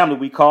 Family,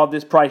 we called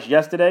this price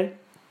yesterday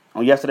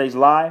on yesterday's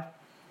live.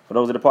 For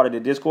those that are part of the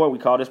Discord, we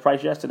called this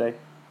price yesterday.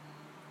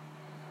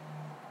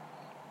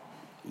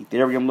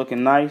 Ethereum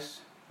looking nice.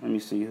 Let me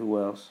see who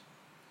else.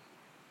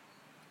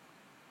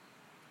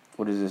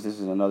 What is this? This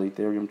is another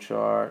Ethereum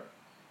chart.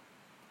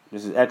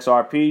 This is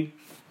XRP.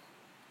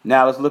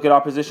 Now let's look at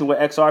our position with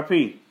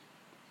XRP.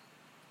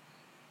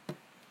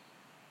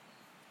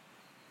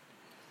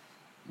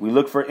 We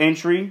look for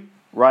entry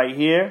right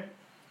here.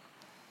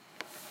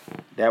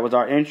 That was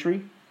our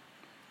entry.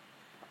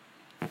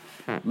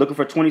 Looking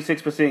for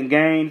 26%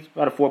 gains,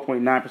 about a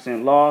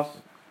 4.9% loss,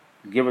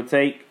 give or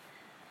take.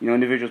 You know,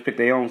 individuals pick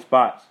their own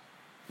spots.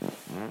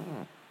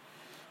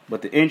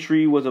 But the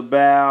entry was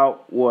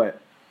about, what,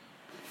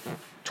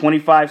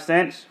 25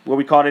 cents, where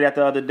we called it at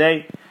the other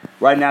day.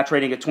 Right now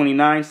trading at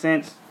 29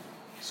 cents.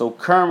 So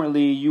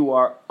currently you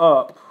are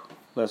up,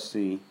 let's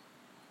see,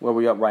 where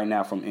we up right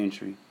now from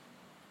entry.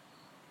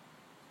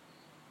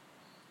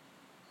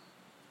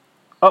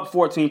 Up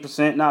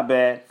 14%, not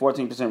bad,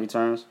 14%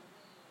 returns.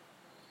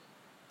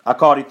 I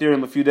called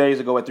Ethereum a few days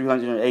ago at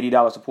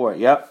 $380 support.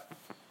 Yep.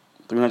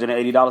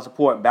 $380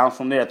 support. Bounce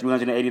from there.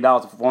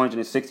 $380 to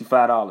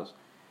 $465.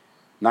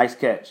 Nice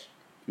catch.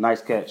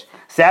 Nice catch.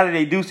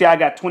 Saturday, do see I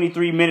got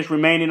 23 minutes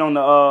remaining on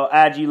the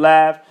IG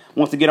Live.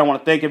 Once again, I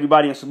want to thank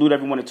everybody and salute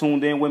everyone that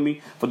tuned in with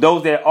me. For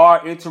those that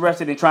are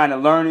interested in trying to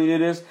learn any of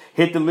this,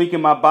 hit the link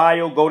in my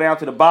bio. Go down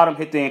to the bottom.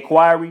 Hit the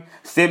inquiry.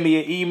 Send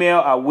me an email.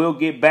 I will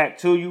get back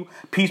to you.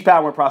 Peace,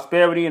 power, and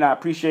prosperity. And I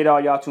appreciate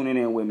all y'all tuning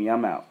in with me.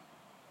 I'm out.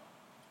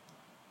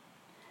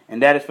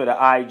 And that is for the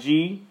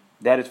IG.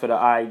 That is for the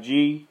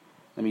IG.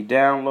 Let me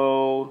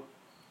download.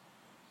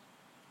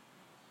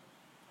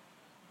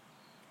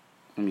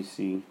 Let me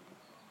see.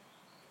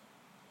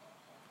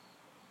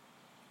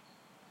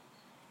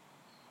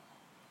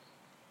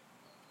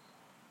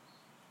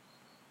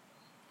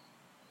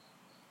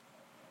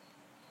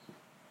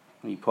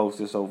 Let me post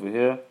this over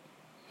here.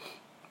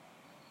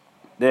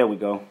 There we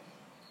go.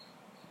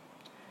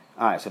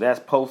 All right, so that's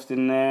posted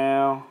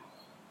now.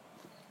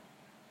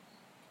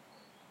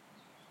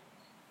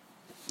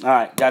 All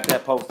right, got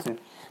that posted.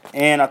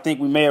 And I think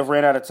we may have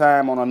ran out of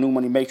time on our New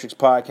Money Matrix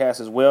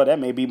podcast as well. That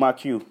may be my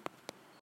cue.